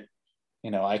with it,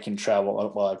 I can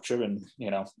travel. Well, I've driven,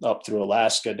 up through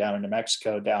Alaska, down into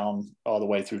Mexico, down all the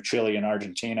way through Chile and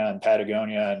Argentina and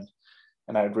Patagonia.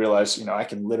 And I realized, I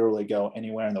can literally go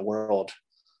anywhere in the world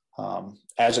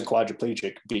as a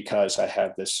quadriplegic, because I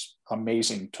have this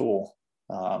amazing tool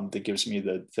that gives me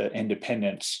the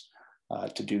independence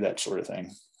to do that sort of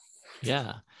thing.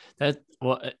 Yeah,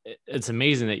 it's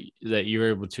amazing that you're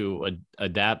able to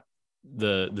adapt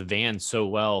the van so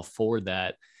well for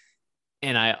that.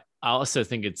 And I also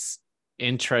think it's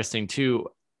interesting too,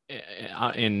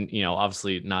 and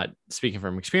obviously not speaking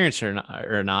from experience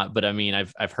or not, but I mean,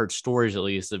 I've heard stories at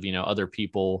least of other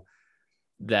people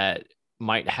that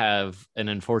might have an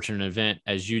unfortunate event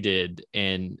as you did,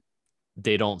 and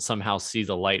they don't somehow see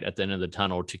the light at the end of the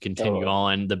tunnel to continue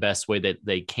on the best way that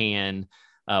they can,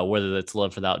 whether that's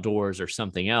love for the outdoors or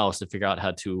something else, to figure out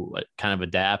how to kind of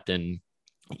adapt and,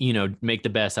 make the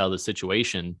best out of the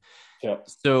situation. Yeah.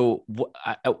 So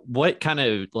what kind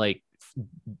of like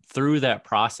through that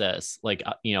process, like,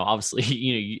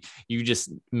 obviously, you just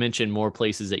mentioned more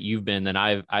places that you've been than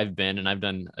I've been, and I've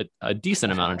done a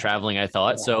decent amount of traveling, I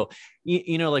thought. Yeah. So,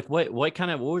 like what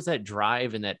was that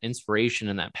drive and that inspiration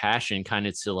and that passion kind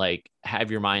of to like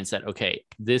have your mindset, okay,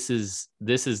 this is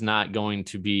not going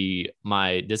to be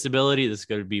my disability. This is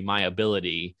going to be my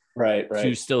ability right.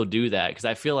 to still do that. Cause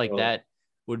I feel like that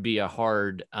would be a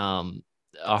hard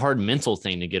mental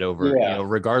thing to get over,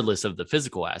 regardless of the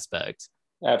physical aspects.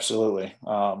 Absolutely.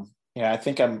 I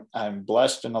think I'm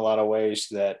blessed in a lot of ways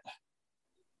that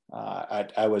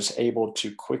I was able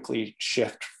to quickly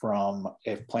shift from,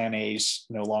 if plan A is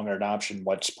no longer an option,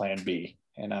 what's plan B?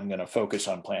 And I'm going to focus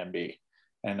on plan B.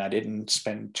 And I didn't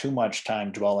spend too much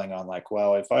time dwelling on like,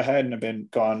 well, if I hadn't have been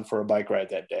gone for a bike ride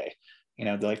that day,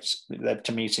 that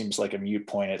to me seems like a moot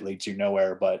point. It leads you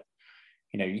nowhere, but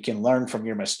you can learn from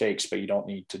your mistakes, but you don't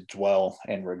need to dwell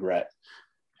and regret.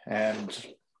 And,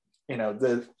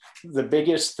 the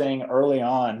biggest thing early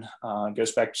on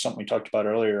goes back to something we talked about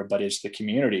earlier, but it's the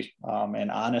community.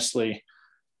 And honestly,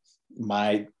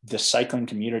 the cycling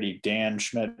community, Dan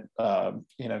Schmidt,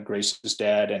 Grace's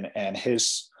dad and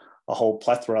his a whole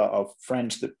plethora of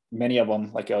friends that many of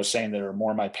them, like I was saying, that are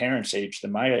more my parents' age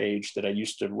than my age, that I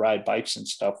used to ride bikes and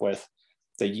stuff with.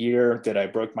 The year that I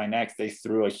broke my neck, they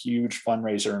threw a huge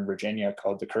fundraiser in Virginia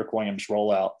called the Kirk Williams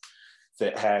Rollout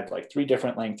that had like 3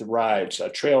 different length rides, a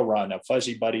trail run, a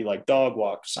fuzzy buddy, like dog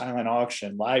walk, silent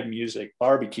auction, live music,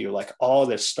 barbecue, like all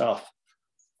this stuff.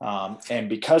 And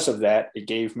because of that, it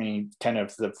gave me kind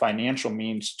of the financial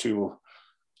means to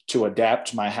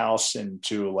adapt my house and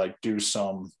to like do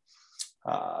some,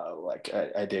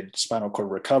 I did spinal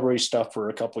cord recovery stuff for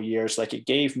a couple of years. Like it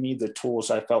gave me the tools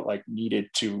I felt like needed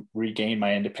to regain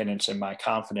my independence and my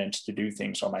confidence to do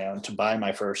things on my own, to buy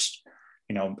my first,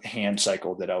 hand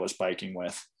cycle that I was biking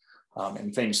with,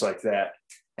 and things like that.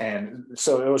 And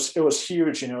so it was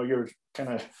huge. You're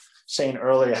kind of saying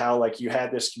earlier how like you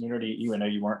had this community, even though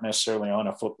you weren't necessarily on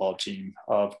a football team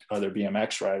of other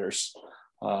BMX riders.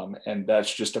 And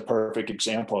that's just a perfect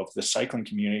example of the cycling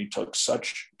community took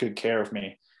such good care of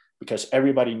me, because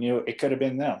everybody knew it could have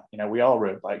been them. We all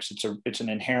rode bikes. It's an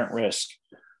inherent risk.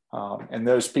 And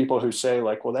those people who say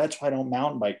like, well, that's why I don't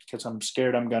mountain bike, because I'm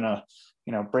scared I'm going to,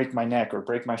 break my neck or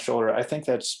break my shoulder. I think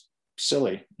that's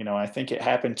silly. I think it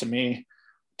happened to me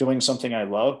doing something I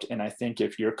loved. And I think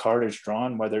if your card is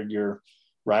drawn, whether you're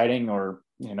riding or,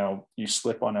 you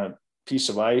slip on a piece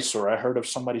of ice, or I heard of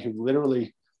somebody who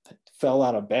literally fell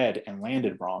out of bed and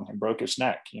landed wrong and broke his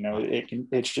neck,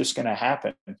 it's just going to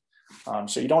happen.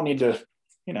 So you don't need to,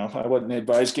 I wouldn't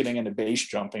advise getting into base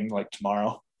jumping like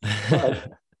tomorrow,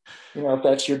 but if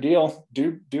that's your deal,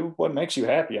 do what makes you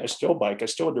happy. I still bike, I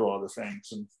still do all the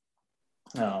things.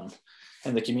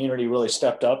 And the community really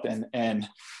stepped up. And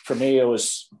for me, it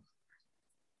was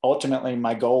ultimately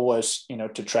my goal was,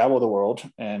 to travel the world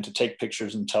and to take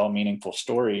pictures and tell a meaningful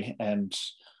story. And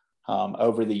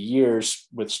over the years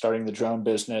with starting the drone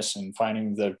business and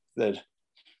finding the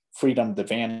freedom the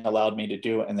van allowed me to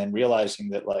do, and then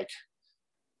realizing that like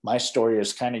my story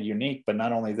is kind of unique, but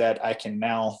not only that, I can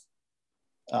now,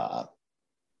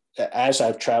 as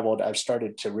I've traveled, I've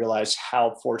started to realize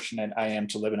how fortunate I am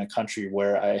to live in a country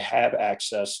where I have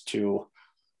access to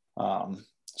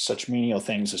such menial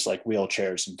things as like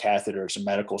wheelchairs and catheters and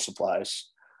medical supplies.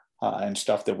 And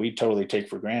stuff that we totally take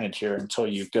for granted here, until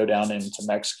you go down into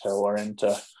Mexico or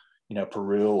into,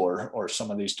 Peru or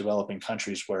some of these developing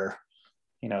countries where,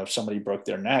 if somebody broke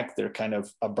their neck, they're kind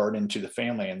of a burden to the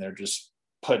family and they're just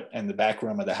put in the back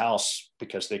room of the house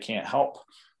because they can't help.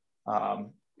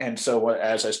 And so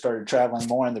as I started traveling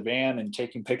more in the van and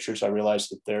taking pictures, I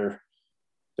realized that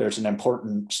there's an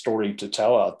important story to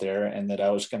tell out there, and that I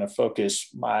was going to focus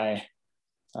my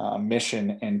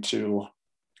mission into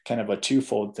kind of a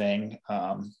twofold thing.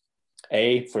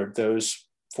 For those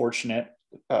fortunate,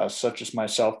 such as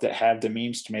myself, that have the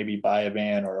means to maybe buy a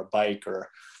van or a bike or,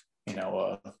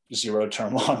 a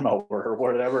 0-turn lawnmower or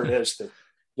whatever it is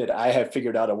that I have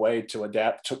figured out a way to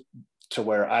adapt to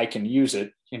where I can use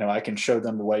it. I can show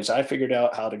them the ways I figured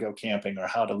out how to go camping or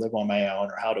how to live on my own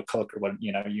or how to cook or what,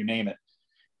 you name it.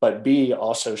 But B,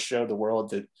 also show the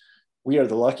world that we are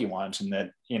the lucky ones, and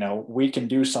that, we can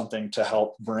do something to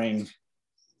help bring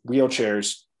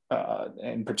wheelchairs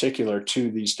in particular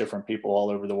to these different people all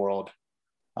over the world,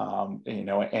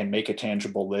 and make a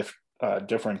tangible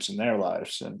difference in their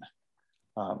lives.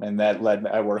 And that led me,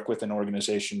 I work with an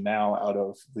organization now out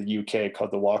of the UK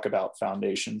called the Walkabout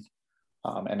Foundation.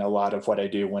 And a lot of what I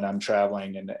do when I'm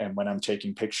traveling and when I'm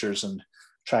taking pictures and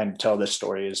trying to tell this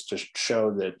story is to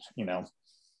show that,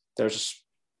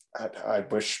 I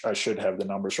wish I should have the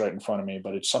numbers right in front of me,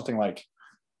 but it's something like,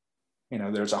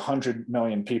 there's 100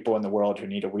 million people in the world who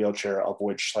need a wheelchair, of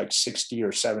which like 60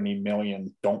 or 70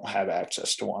 million don't have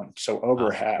access to one. So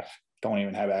over half don't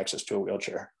even have access to a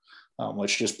wheelchair,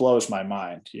 which just blows my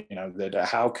mind, that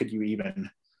how could you even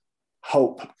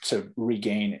hope to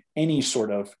regain any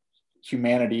sort of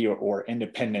humanity or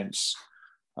independence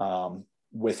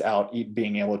without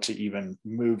being able to even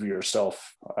move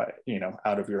yourself,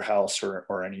 out of your house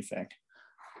or anything.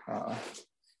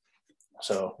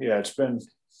 So yeah, it's been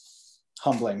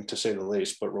humbling to say the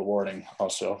least, but rewarding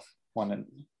also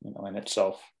in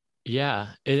itself. Yeah.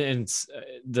 And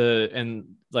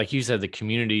like you said, the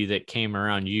community that came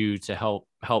around you to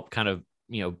help kind of,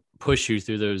 push you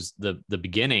through the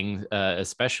beginning,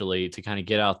 especially to kind of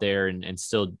get out there and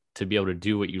still to be able to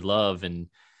do what you love and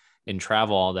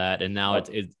travel all that. And now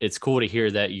it's cool to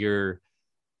hear that you're,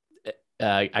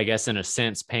 I guess in a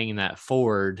sense, paying that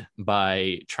forward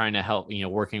by trying to help,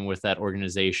 working with that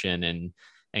organization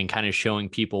and kind of showing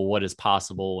people what is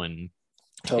possible and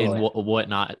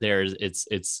whatnot.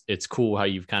 It's cool how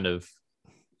you've kind of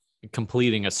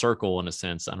completing a circle in a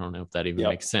sense. I don't know if that even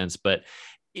makes sense, but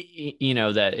you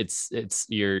know, that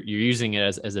you're using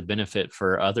it as a benefit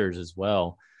for others as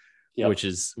well, Yep. which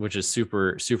is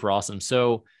super, super awesome.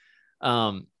 So,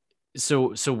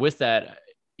 so with that,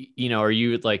 you know, are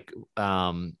you like,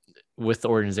 with the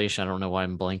organization, I don't know why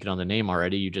I'm blanking on the name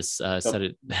already. You just said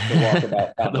it. The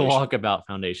Walkabout Foundation. The Walkabout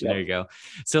Foundation. Yep. There you go.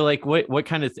 So like, what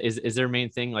kind of, is their main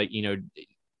thing? Like, you know,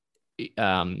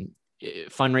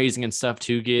 fundraising and stuff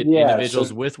to get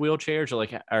individuals with wheelchairs,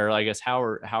 or I guess, how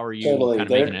are you totally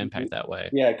kind of making an impact that way?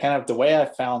 Yeah. Kind of the way I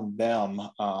found them,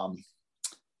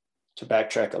 to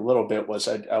backtrack a little bit, was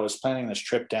I was planning this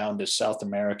trip down to South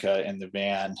America in the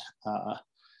van,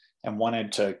 and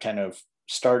wanted to kind of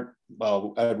start,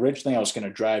 well, originally I was going to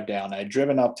drive down. I'd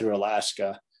driven up through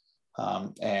Alaska,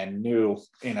 and knew,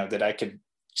 you know, that I could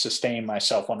sustain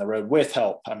myself on the road with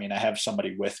help. I mean, I have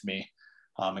somebody with me,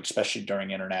 especially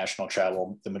during international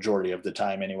travel, the majority of the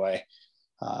time anyway.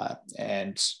 But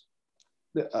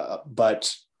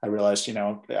I realized, you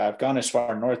know, I've gone as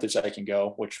far north as I can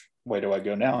go. Which way do I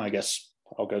go now? I guess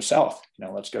I'll go south. You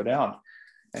know, let's go down.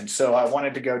 And so I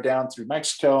wanted to go down through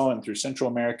Mexico and through Central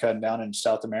America and down in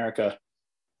South America.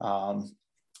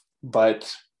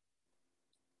 But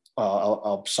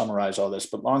I'll summarize all this.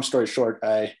 But long story short,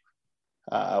 I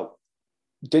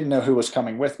didn't know who was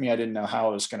coming with me. I didn't know how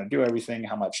I was going to do everything,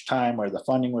 how much time, where the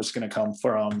funding was going to come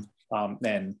from,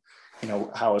 and, you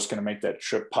know, how I was going to make that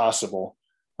trip possible.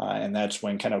 And that's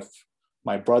when kind of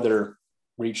my brother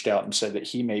reached out and said that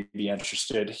he may be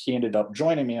interested. He ended up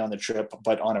joining me on the trip,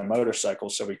 but on a motorcycle.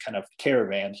 So we kind of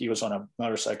caravan. He was on a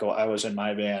motorcycle. I was in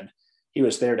my van. He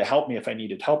was there to help me if I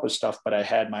needed help with stuff, but I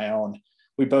had my own.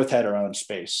 We both had our own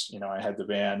space. You know, I had the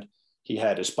van. He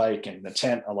had his bike and the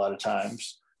tent a lot of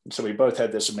times. And so we both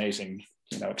had this amazing,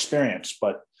 you know, experience.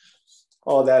 But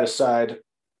all that aside,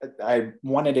 I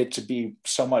wanted it to be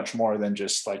so much more than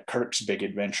just like Kirk's big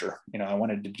adventure. You know, I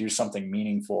wanted to do something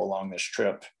meaningful along this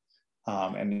trip.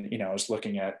 And, you know, I was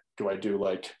looking at, do I do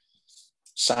like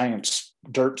science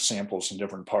dirt samples in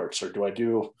different parts, or do I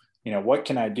do, you know, what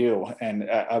can I do? And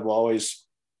I've always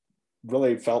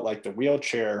really felt like the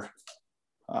wheelchair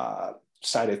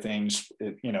side of things,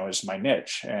 you know, is my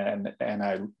niche. And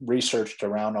I researched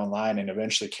around online and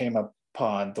eventually came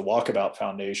upon the Walkabout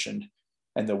Foundation.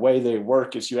 And the way they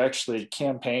work is you actually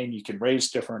campaign, you can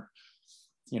raise different,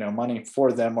 you know, money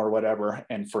for them or whatever.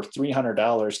 And for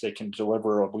 $300, they can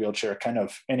deliver a wheelchair kind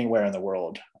of anywhere in the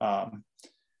world.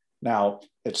 Now,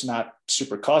 it's not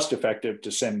super cost effective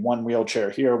to send one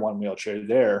wheelchair here, one wheelchair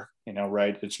there, you know,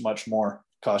 right? It's much more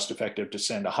cost effective to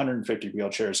send 150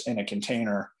 wheelchairs in a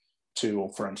container to,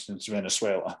 for instance,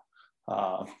 Venezuela.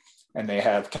 And they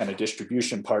have kind of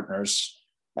distribution partners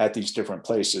at these different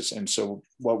places. And so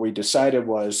what we decided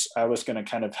was I was going to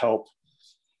kind of help,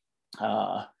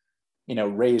 you know,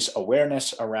 raise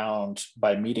awareness around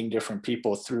by meeting different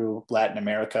people through Latin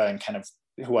America and kind of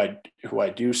who I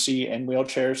do see in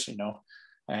wheelchairs, you know,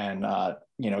 and,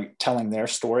 you know, telling their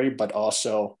story, but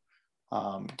also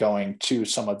going to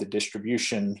some of the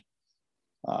distribution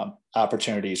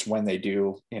opportunities when they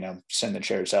do, you know, send the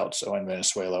chairs out. So in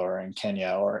Venezuela or in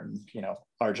Kenya or in, you know,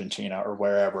 Argentina or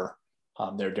wherever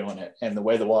they're doing it. And the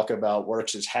way the Walkabout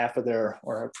works is half of their,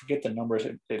 or I forget the numbers,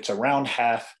 it's around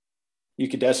half. You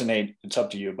could designate, it's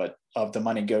up to you, but of the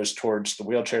money goes towards the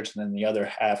wheelchairs, and then the other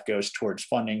half goes towards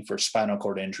funding for spinal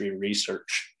cord injury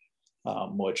research,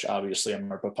 which obviously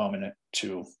I'm a proponent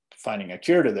to finding a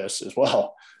cure to this as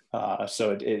well.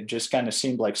 So it just kind of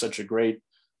seemed like such a great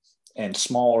and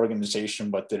small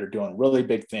organization, but that are doing really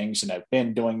big things. And I've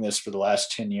been doing this for the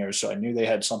last 10 years. So I knew they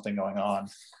had something going on,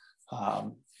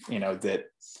 you know, that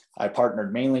I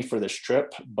partnered mainly for this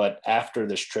trip, but after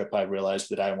this trip, I realized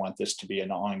that I want this to be an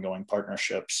ongoing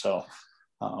partnership. So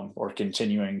we're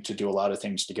continuing to do a lot of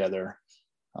things together.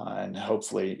 And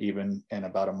hopefully even in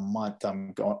about a month,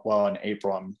 I'm going, well, in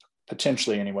April, I'm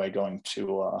potentially anyway going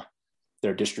to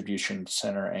their distribution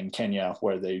center in Kenya,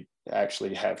 where they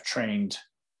actually have trained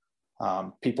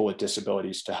people with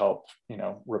disabilities to help, you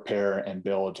know, repair and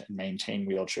build and maintain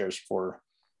wheelchairs for,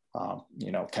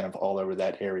 you know, kind of all over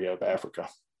that area of Africa.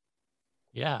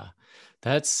 Yeah,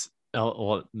 that's,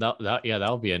 oh, well, yeah,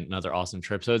 that'll be another awesome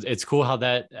trip. So it's cool how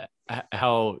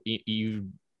how you,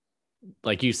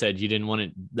 like you said, you didn't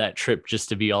want that trip just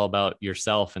to be all about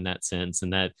yourself in that sense,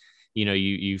 and that, you know,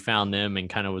 you found them and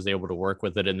kind of was able to work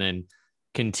with it, and then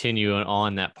continue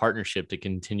on that partnership to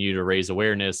continue to raise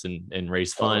awareness and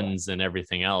raise funds and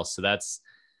everything else. So that's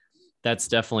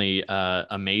definitely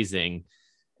amazing.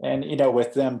 And, you know,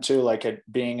 with them too, like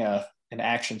being an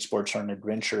action sports or an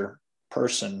adventure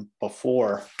person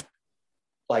before,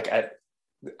 like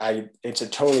it's a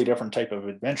totally different type of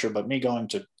adventure, but me going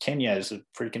to Kenya is a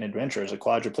freaking adventure as a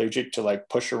quadriplegic, to like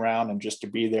push around and just to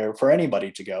be there for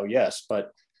anybody to go. Yes.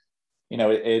 But,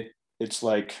 it's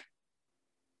like,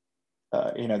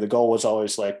 the goal was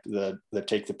always like the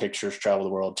take the pictures, travel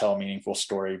the world, tell a meaningful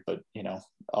story, but,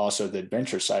 also the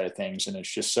adventure side of things. And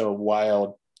it's just so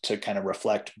wild to kind of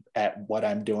reflect at what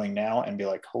I'm doing now and be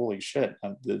like, holy shit,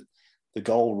 the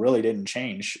goal really didn't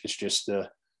change. It's just the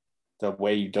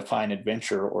way you define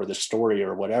adventure or the story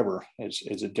or whatever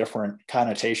is a different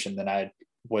connotation than I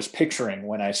was picturing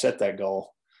when I set that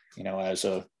goal, as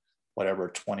a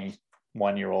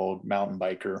 21-year-old mountain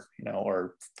biker,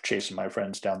 or chasing my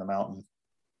friends down the mountain.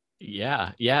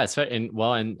 Yeah.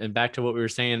 And back to what we were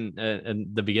saying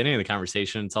in the beginning of the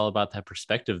conversation, it's all about that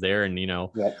perspective there. And,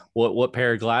 what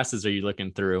pair of glasses are you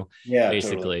looking through? Yeah,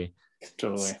 basically.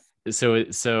 Totally.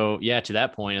 So yeah, to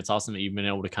that point, it's awesome that you've been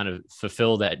able to kind of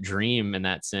fulfill that dream in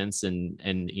that sense. And,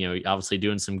 obviously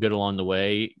doing some good along the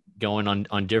way, going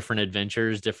on different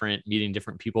adventures, meeting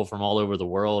different people from all over the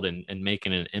world and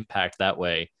making an impact that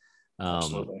way.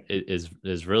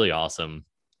 Is really awesome.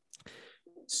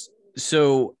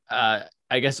 So I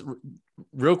guess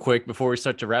real quick before we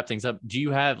start to wrap things up, do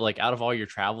you have, like, out of all your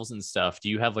travels and stuff, do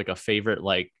you have like a favorite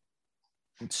like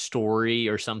story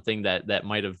or something that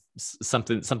might have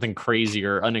something crazy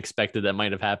or unexpected that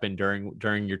might have happened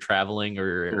during your traveling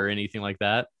or anything like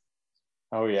that?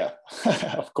 Oh yeah,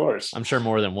 of course. I'm sure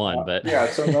more than one, but yeah,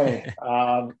 so many.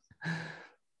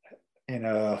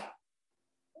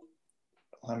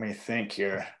 Let me think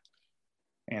here.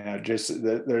 There's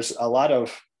a lot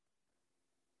of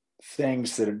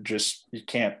things that are just, you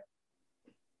can't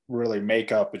really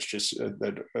make up. It's just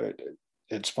that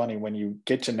it's funny when you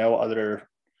get to know other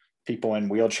people in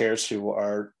wheelchairs who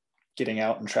are getting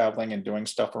out and traveling and doing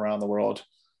stuff around the world.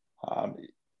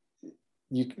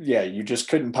 You just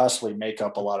couldn't possibly make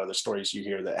up a lot of the stories you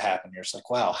hear that happen. You're just like,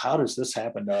 wow, how does this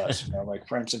happen to us? Like,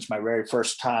 for instance, my very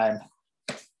first time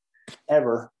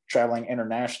ever traveling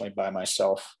internationally by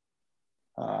myself.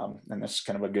 And this is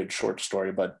kind of a good short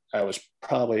story, but I was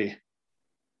probably,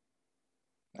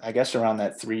 I guess, around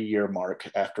that 3-year mark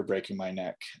after breaking my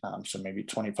neck. So maybe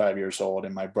 25 years old.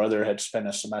 And my brother had spent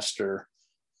a semester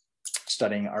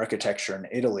studying architecture in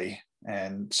Italy.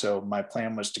 And so my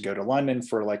plan was to go to London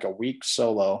for like a week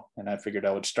solo. And I figured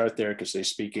I would start there because they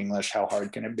speak English. How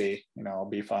hard can it be? I'll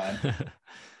be fine.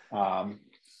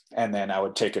 And then I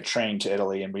would take a train to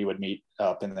Italy and we would meet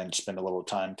up and then spend a little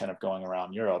time kind of going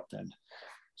around Europe. And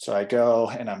so I go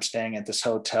and I'm staying at this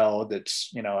hotel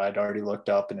that's, I'd already looked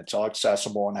up, and it's all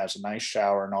accessible and has a nice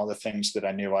shower and all the things that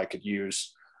I knew I could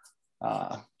use.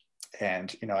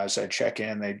 And as I check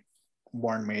in, they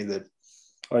warned me that,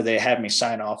 or they had me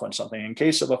sign off on something in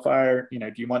case of a fire,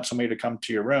 do you want somebody to come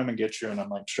to your room and get you? And I'm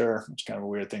like, sure. It's kind of a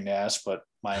weird thing to ask, but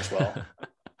might as well.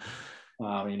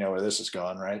 You know where this is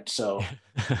going, right? So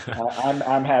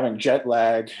I'm having jet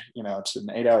lag, it's an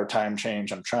 8-hour time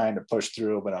change. I'm trying to push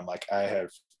through, but I'm like, I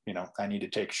need to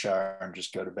take a shower and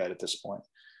just go to bed at this point.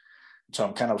 So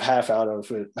I'm kind of half out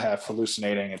of it, half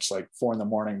hallucinating. It's like 4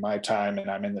 a.m. my time, and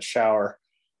I'm in the shower,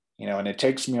 and it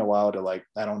takes me a while to, like,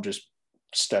 I don't just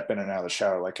step in and out of the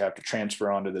shower. Like, I have to transfer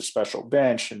onto this special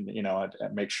bench and, I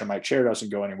make sure my chair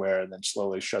doesn't go anywhere, and then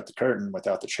slowly shut the curtain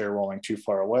without the chair rolling too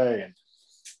far away and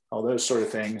all those sort of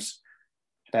things.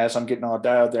 As I'm getting all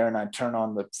dialed there and I turn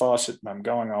on the faucet and I'm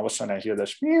going, all of a sudden I hear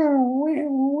this,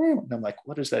 and I'm like,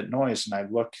 what is that noise? And I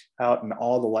look out and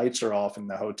all the lights are off in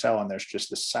the hotel and there's just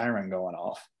this siren going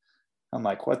off. I'm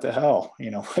like, what the hell?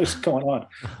 What is going on?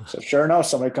 So sure enough,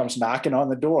 somebody comes knocking on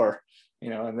the door,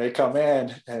 and they come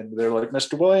in and they're like,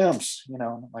 Mr. Williams, and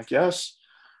I'm like, yes.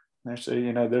 And they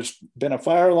say, there's been a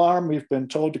fire alarm. We've been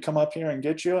told to come up here and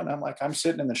get you. And I'm like, I'm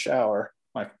sitting in the shower,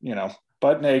 like,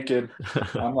 butt naked.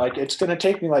 I'm like, it's going to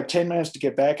take me like 10 minutes to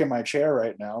get back in my chair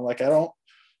right now. Like, I don't,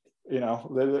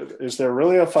 is there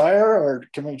really a fire, or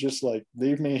can we just like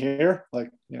leave me here? Like,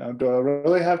 do I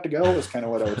really have to go? Is kind of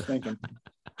what I was thinking.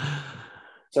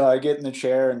 So I get in the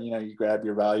chair and, you grab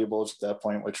your valuables at that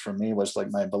point, which for me was like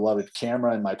my beloved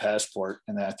camera and my passport.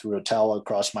 And then I threw a towel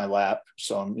across my lap.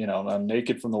 So I'm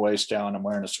naked from the waist down. I'm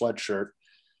wearing a sweatshirt,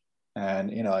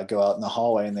 and, I go out in the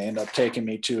hallway and they end up taking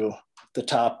me to the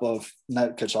top of,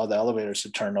 not because all the elevators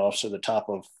had turned off, so the top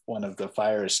of one of the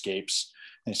fire escapes.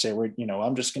 They say,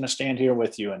 I'm just going to stand here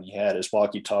with you. And he had his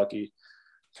walkie-talkie,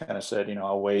 kind of said,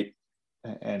 I'll wait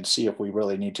and see if we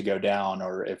really need to go down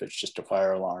or if it's just a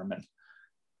fire alarm. And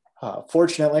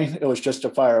fortunately, it was just a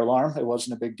fire alarm. It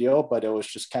wasn't a big deal, but it was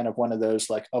just kind of one of those,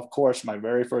 like, of course, my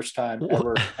very first time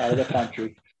ever out of the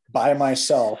country by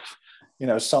myself,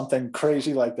 something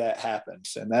crazy like that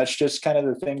happens. And that's just kind of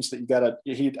the things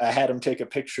that I had him take a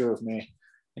picture of me,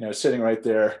 sitting right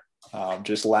there,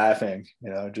 just laughing,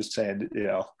 just saying,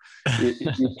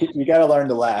 you got to learn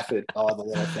to laugh at all the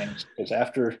little things, because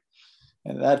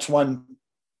and that's one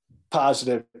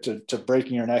positive to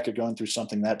breaking your neck or going through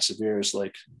something that severe, is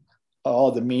like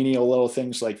all the menial little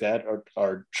things like that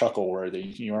are chuckle worthy.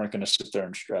 You aren't going to sit there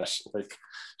and stress. Like,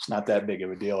 it's not that big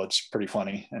of a deal. It's pretty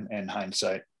funny in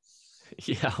hindsight.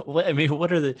 Yeah. I mean,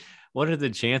 what are the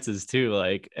chances too?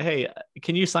 Like, hey,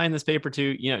 can you sign this paper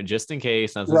too? Just in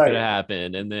case nothing's going to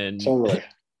happen. And then, totally.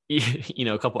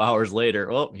 A couple hours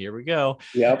later, oh, here we go.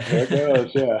 Yep. There it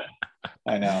goes. Yeah.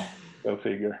 I know. Go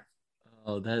figure.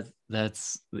 Oh,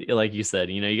 that's like you said,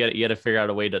 you got to figure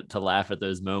out a way to laugh at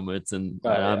those moments. And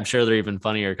I'm sure they're even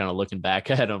funnier kind of looking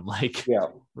back at them like, yeah,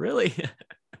 really?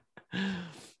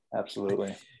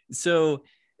 Absolutely. So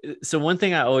one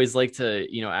thing I always like to,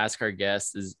 ask our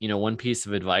guests is, one piece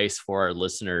of advice for our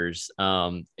listeners.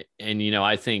 And,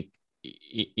 I think,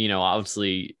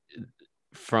 obviously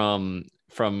from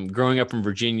growing up in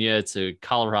Virginia to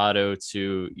Colorado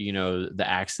to, the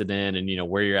accident and,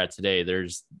 where you're at today,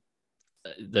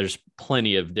 there's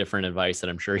plenty of different advice that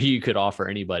I'm sure you could offer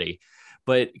anybody.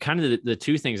 But kind of the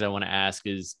two things I want to ask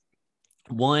is,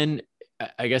 one,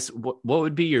 I guess, what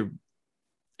would be your,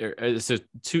 so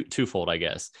twofold, I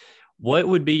guess. What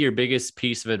would be your biggest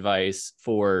piece of advice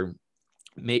for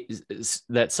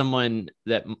that someone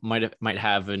that might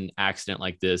have an accident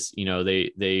like this?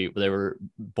 They were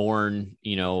born,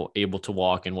 able to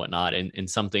walk and whatnot, and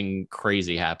something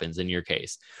crazy happens in your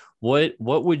case. What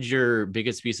would your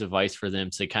biggest piece of advice for them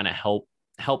to kind of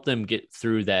help them get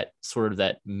through that sort of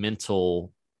that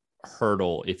mental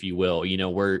hurdle, if you will,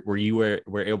 where you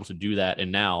were able to do that,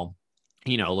 and now,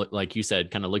 like you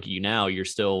said, kind of look at you now, you're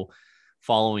still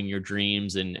following your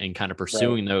dreams and kind of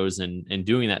pursuing those and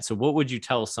doing that. So what would you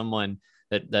tell someone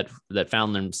that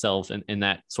found themselves in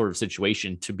that sort of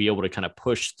situation to be able to kind of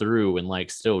push through and like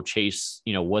still chase,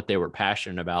 what they were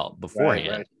passionate about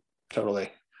beforehand? Right. Totally.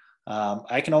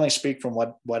 I can only speak from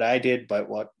what I did, but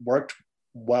what worked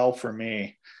well for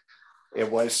me,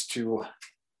 it was to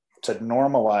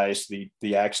normalize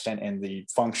the accident and the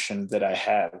function that I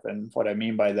have. And what I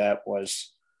mean by that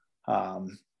was,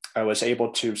 I was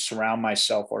able to surround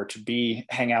myself or to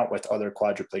hang out with other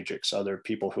quadriplegics, other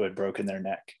people who had broken their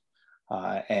neck.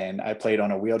 And I played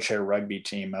on a wheelchair rugby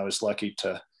team. I was lucky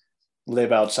to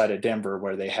live outside of Denver,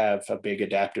 where they have a big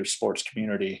adaptive sports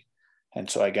community. And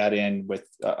so I got in with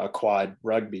a quad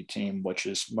rugby team, which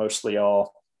is mostly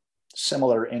all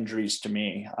similar injuries to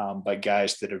me, but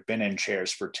guys that have been in chairs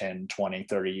for 10, 20,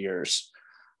 30 years.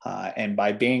 And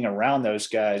by being around those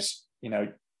guys,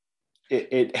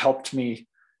 it helped me.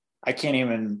 I can't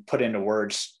even put into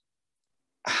words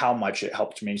how much it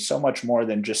helped me, so much more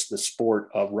than just the sport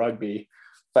of rugby,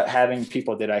 but having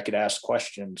people that I could ask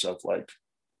questions of, like,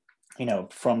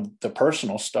 from the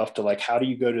personal stuff to like, how do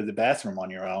you go to the bathroom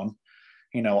on your own,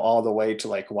 all the way to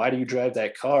like, why do you drive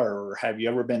that car? Or have you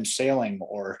ever been sailing?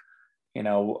 Or,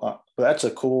 that's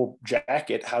a cool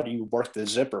jacket. How do you work the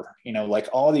zipper? Like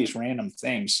all these random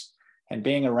things. And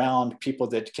being around people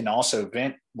that can also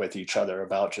vent with each other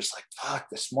about just like, fuck,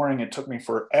 this morning it took me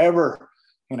forever,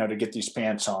 to get these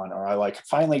pants on, or I like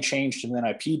finally changed and then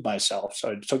I peed myself,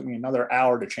 so it took me another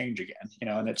hour to change again,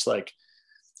 and it's like,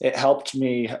 it helped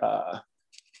me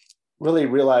really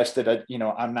realize that,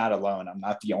 I'm not alone. I'm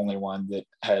not the only one that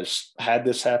has had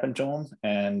this happen to them,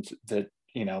 and that,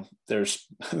 there's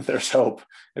hope,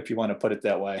 if you want to put it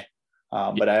that way.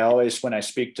 But I always, when I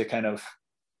speak to kind of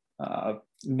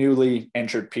newly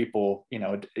injured people,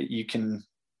 you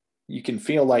can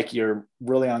feel like you're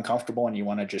really uncomfortable and you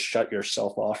want to just shut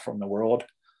yourself off from the world.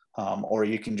 Or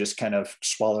you can just kind of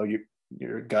swallow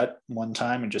your gut one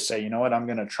time and just say, you know what, I'm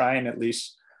going to try and at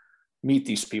least meet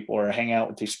these people or hang out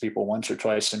with these people once or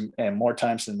twice. And more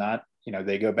times than not,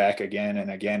 they go back again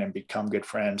and again and become good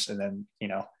friends. And then,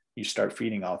 you start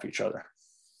feeding off each other.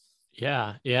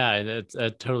 Yeah. Yeah.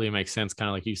 That totally makes sense. Kind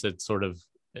of like you said, sort of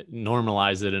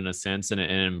normalize it in a sense and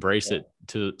embrace it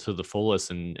to the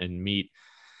fullest and meet,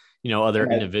 other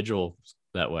individuals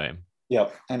that way.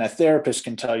 Yep. And a therapist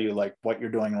can tell you like what you're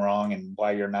doing wrong and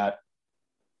why you're not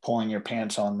pulling your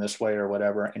pants on this way or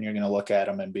whatever. And you're going to look at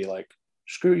them and be like,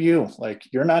 screw you. Like,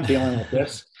 you're not dealing with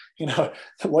this.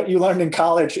 What you learned in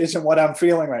college isn't what I'm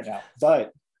feeling right now.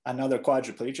 But another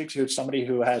quadriplegic, who's somebody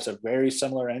who has a very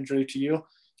similar injury to you,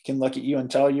 can look at you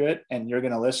and tell you it, and you're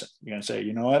going to listen. You're going to say,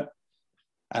 you know what?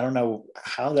 I don't know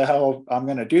how the hell I'm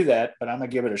going to do that, but I'm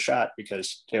going to give it a shot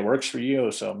because it works for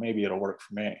you. So maybe it'll work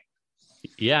for me.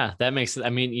 Yeah, that makes it. I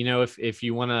mean, if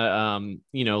you want to,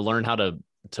 learn how to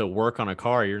to work on a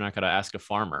car, you're not going to ask a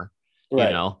farmer, you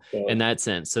Right. know, in that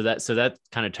sense. So that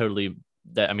kind of totally,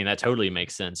 that totally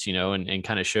makes sense, you know, and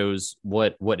kind of shows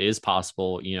what is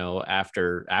possible, you know,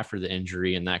 after the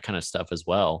injury and that kind of stuff as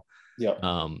well.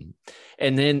 Yeah.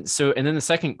 And then the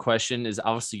second question is,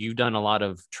 obviously you've done a lot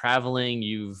of traveling,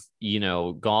 you've, you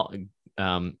know,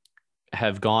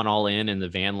 have gone all in the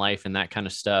van life and that kind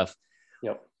of stuff.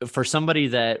 Yep. For somebody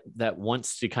that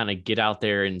wants to kind of get out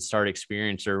there and start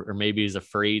experience, or maybe is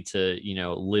afraid to, you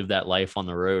know, live that life on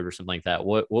the road or something like that,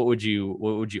 what would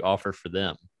you offer for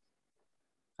them?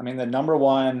 I mean, the number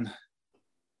one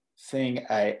thing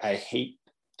I hate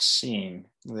seeing,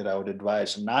 that I would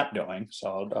advise not doing,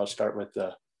 so I'll start with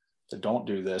the don't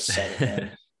do this side of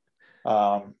things,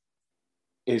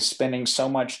 is spending so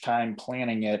much time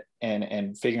planning it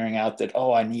and figuring out that,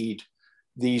 oh, I need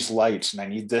these lights and I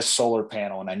need this solar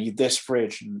panel and I need this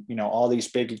fridge, and, you know, all these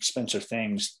big expensive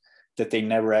things that they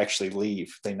never actually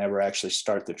leave. They never actually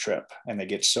start the trip, and they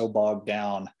get so bogged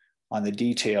down on the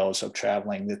details of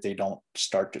traveling that they don't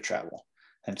start to travel.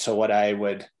 And so what I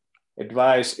would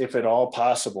advise, if at all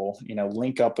possible, you know,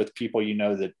 link up with people, you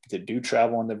know, that do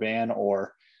travel in the van,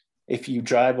 or if you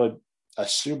drive a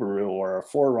Subaru or a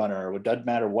 4Runner, it doesn't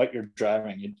matter what you're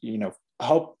driving, you know,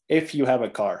 hope if you have a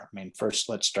car. I mean, first,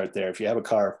 let's start there. If you have a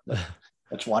car,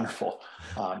 that's wonderful.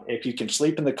 If you can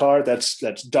sleep in the car, that's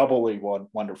doubly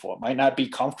wonderful. It might not be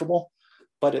comfortable,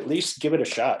 but at least give it a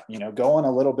shot. You know, go on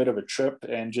a little bit of a trip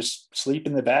and just sleep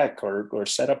in the back, or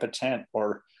set up a tent,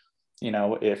 or, you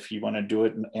know, if you want to do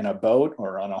it in a boat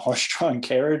or on a horse-drawn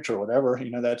carriage or whatever,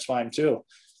 you know, that's fine too.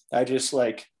 I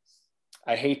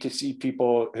hate to see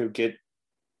people who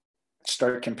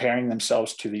start comparing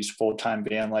themselves to these full-time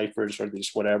van lifers or these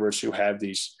whatevers who have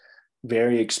these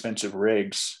very expensive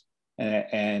rigs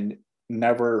and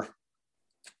never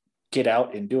get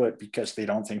out and do it because they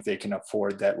don't think they can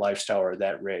afford that lifestyle or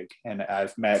that rig. And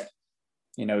I've met,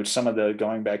 you know, some of the,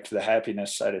 going back to the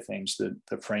happiness side of things,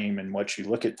 the frame and what you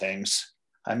look at things.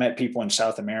 I met people in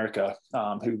South America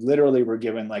who literally were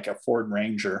given like a Ford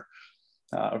Ranger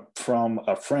from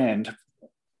a friend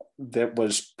that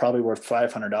was probably worth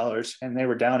 $500, and they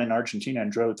were down in Argentina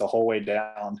and drove the whole way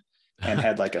down and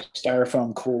had like a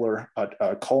styrofoam cooler,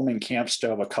 a Coleman camp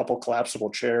stove, a couple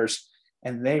collapsible chairs,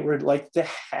 and they were like the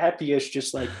happiest,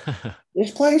 just like,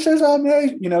 this place is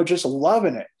amazing, you know, just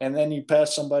loving it. And then you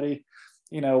pass somebody,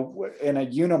 you know, in a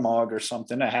Unimog or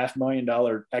something, a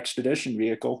 $500,000 expedition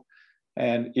vehicle,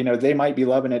 and, you know, they might be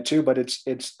loving it too, but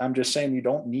it's I'm just saying, you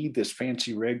don't need this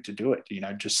fancy rig to do it. You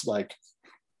know, just like,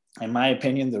 in my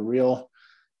opinion, the real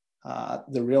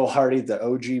hardy, the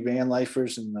OG van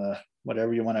lifers and the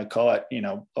whatever you want to call it, you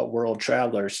know, world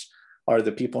travelers are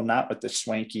the people not with the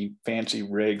swanky fancy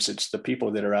rigs. It's the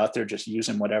people that are out there just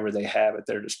using whatever they have at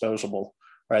their disposal,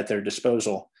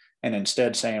 and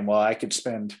instead saying, well, I could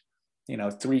spend, you know,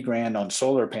 $3,000 on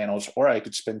solar panels, or I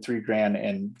could spend $3,000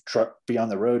 and be on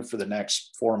the road for the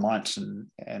next 4 months in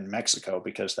Mexico,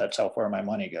 because that's how far my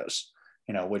money goes,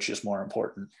 you know, which is more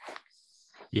important.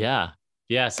 Yeah.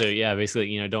 Yeah. So yeah, basically,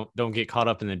 you know, don't get caught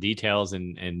up in the details,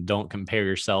 and don't compare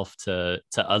yourself to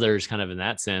others kind of in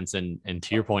that sense. And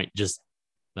to your point, just,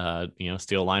 you know,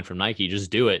 steal a line from Nike,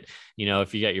 just do it, you know,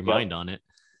 if you got your mind on it.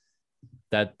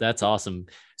 That's awesome.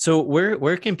 So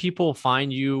where can people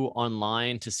find you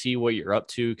online to see what you're up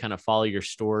to, kind of follow your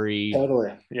story?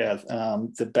 Totally. Yeah.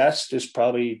 The best is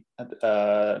probably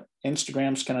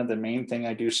Instagram's kind of the main thing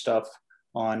I do stuff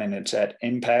on, and it's at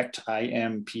Impact,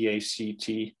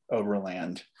 IMPACT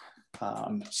Overland.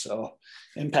 So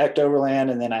Impact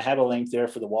Overland. And then I have a link there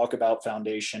for the Walkabout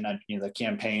Foundation, you know, the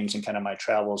campaigns and kind of my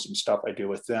travels and stuff I do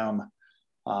with them.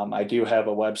 I do have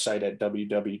a website at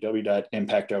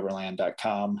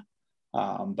www.impactoverland.com,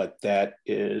 but that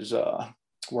is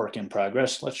work in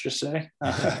progress, let's just say.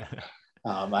 I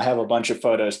have a bunch of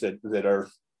photos that are,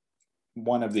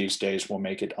 one of these days will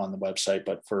make it on the website,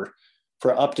 but for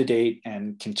up-to-date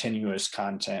and continuous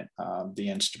content, the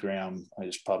Instagram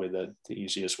is probably the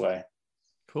easiest way.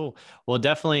 Cool. Well,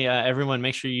 definitely everyone,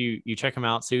 make sure you check him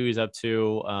out, see who he's up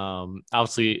to.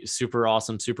 Obviously super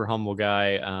awesome, super humble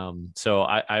guy. So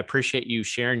I appreciate you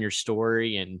sharing your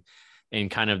story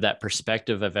and kind of that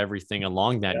perspective of everything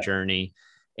along that journey.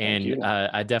 And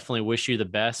I definitely wish you the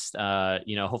best,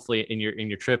 you know, hopefully in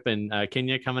your trip in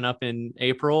Kenya coming up in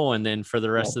April, and then for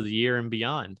the rest of the year and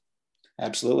beyond.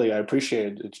 Absolutely. I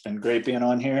appreciate it. It's been great being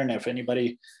on here. And if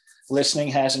anybody listening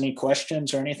has any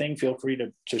questions or anything, feel free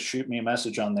to shoot me a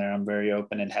message on there. I'm very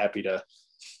open and happy to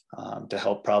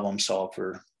help problem solve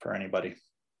for anybody.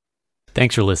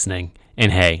 Thanks for listening.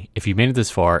 And hey, if you made it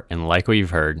this far and like what you've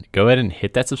heard, go ahead and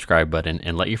hit that subscribe button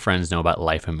and let your friends know about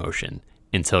Life in Motion.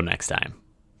 Until next time.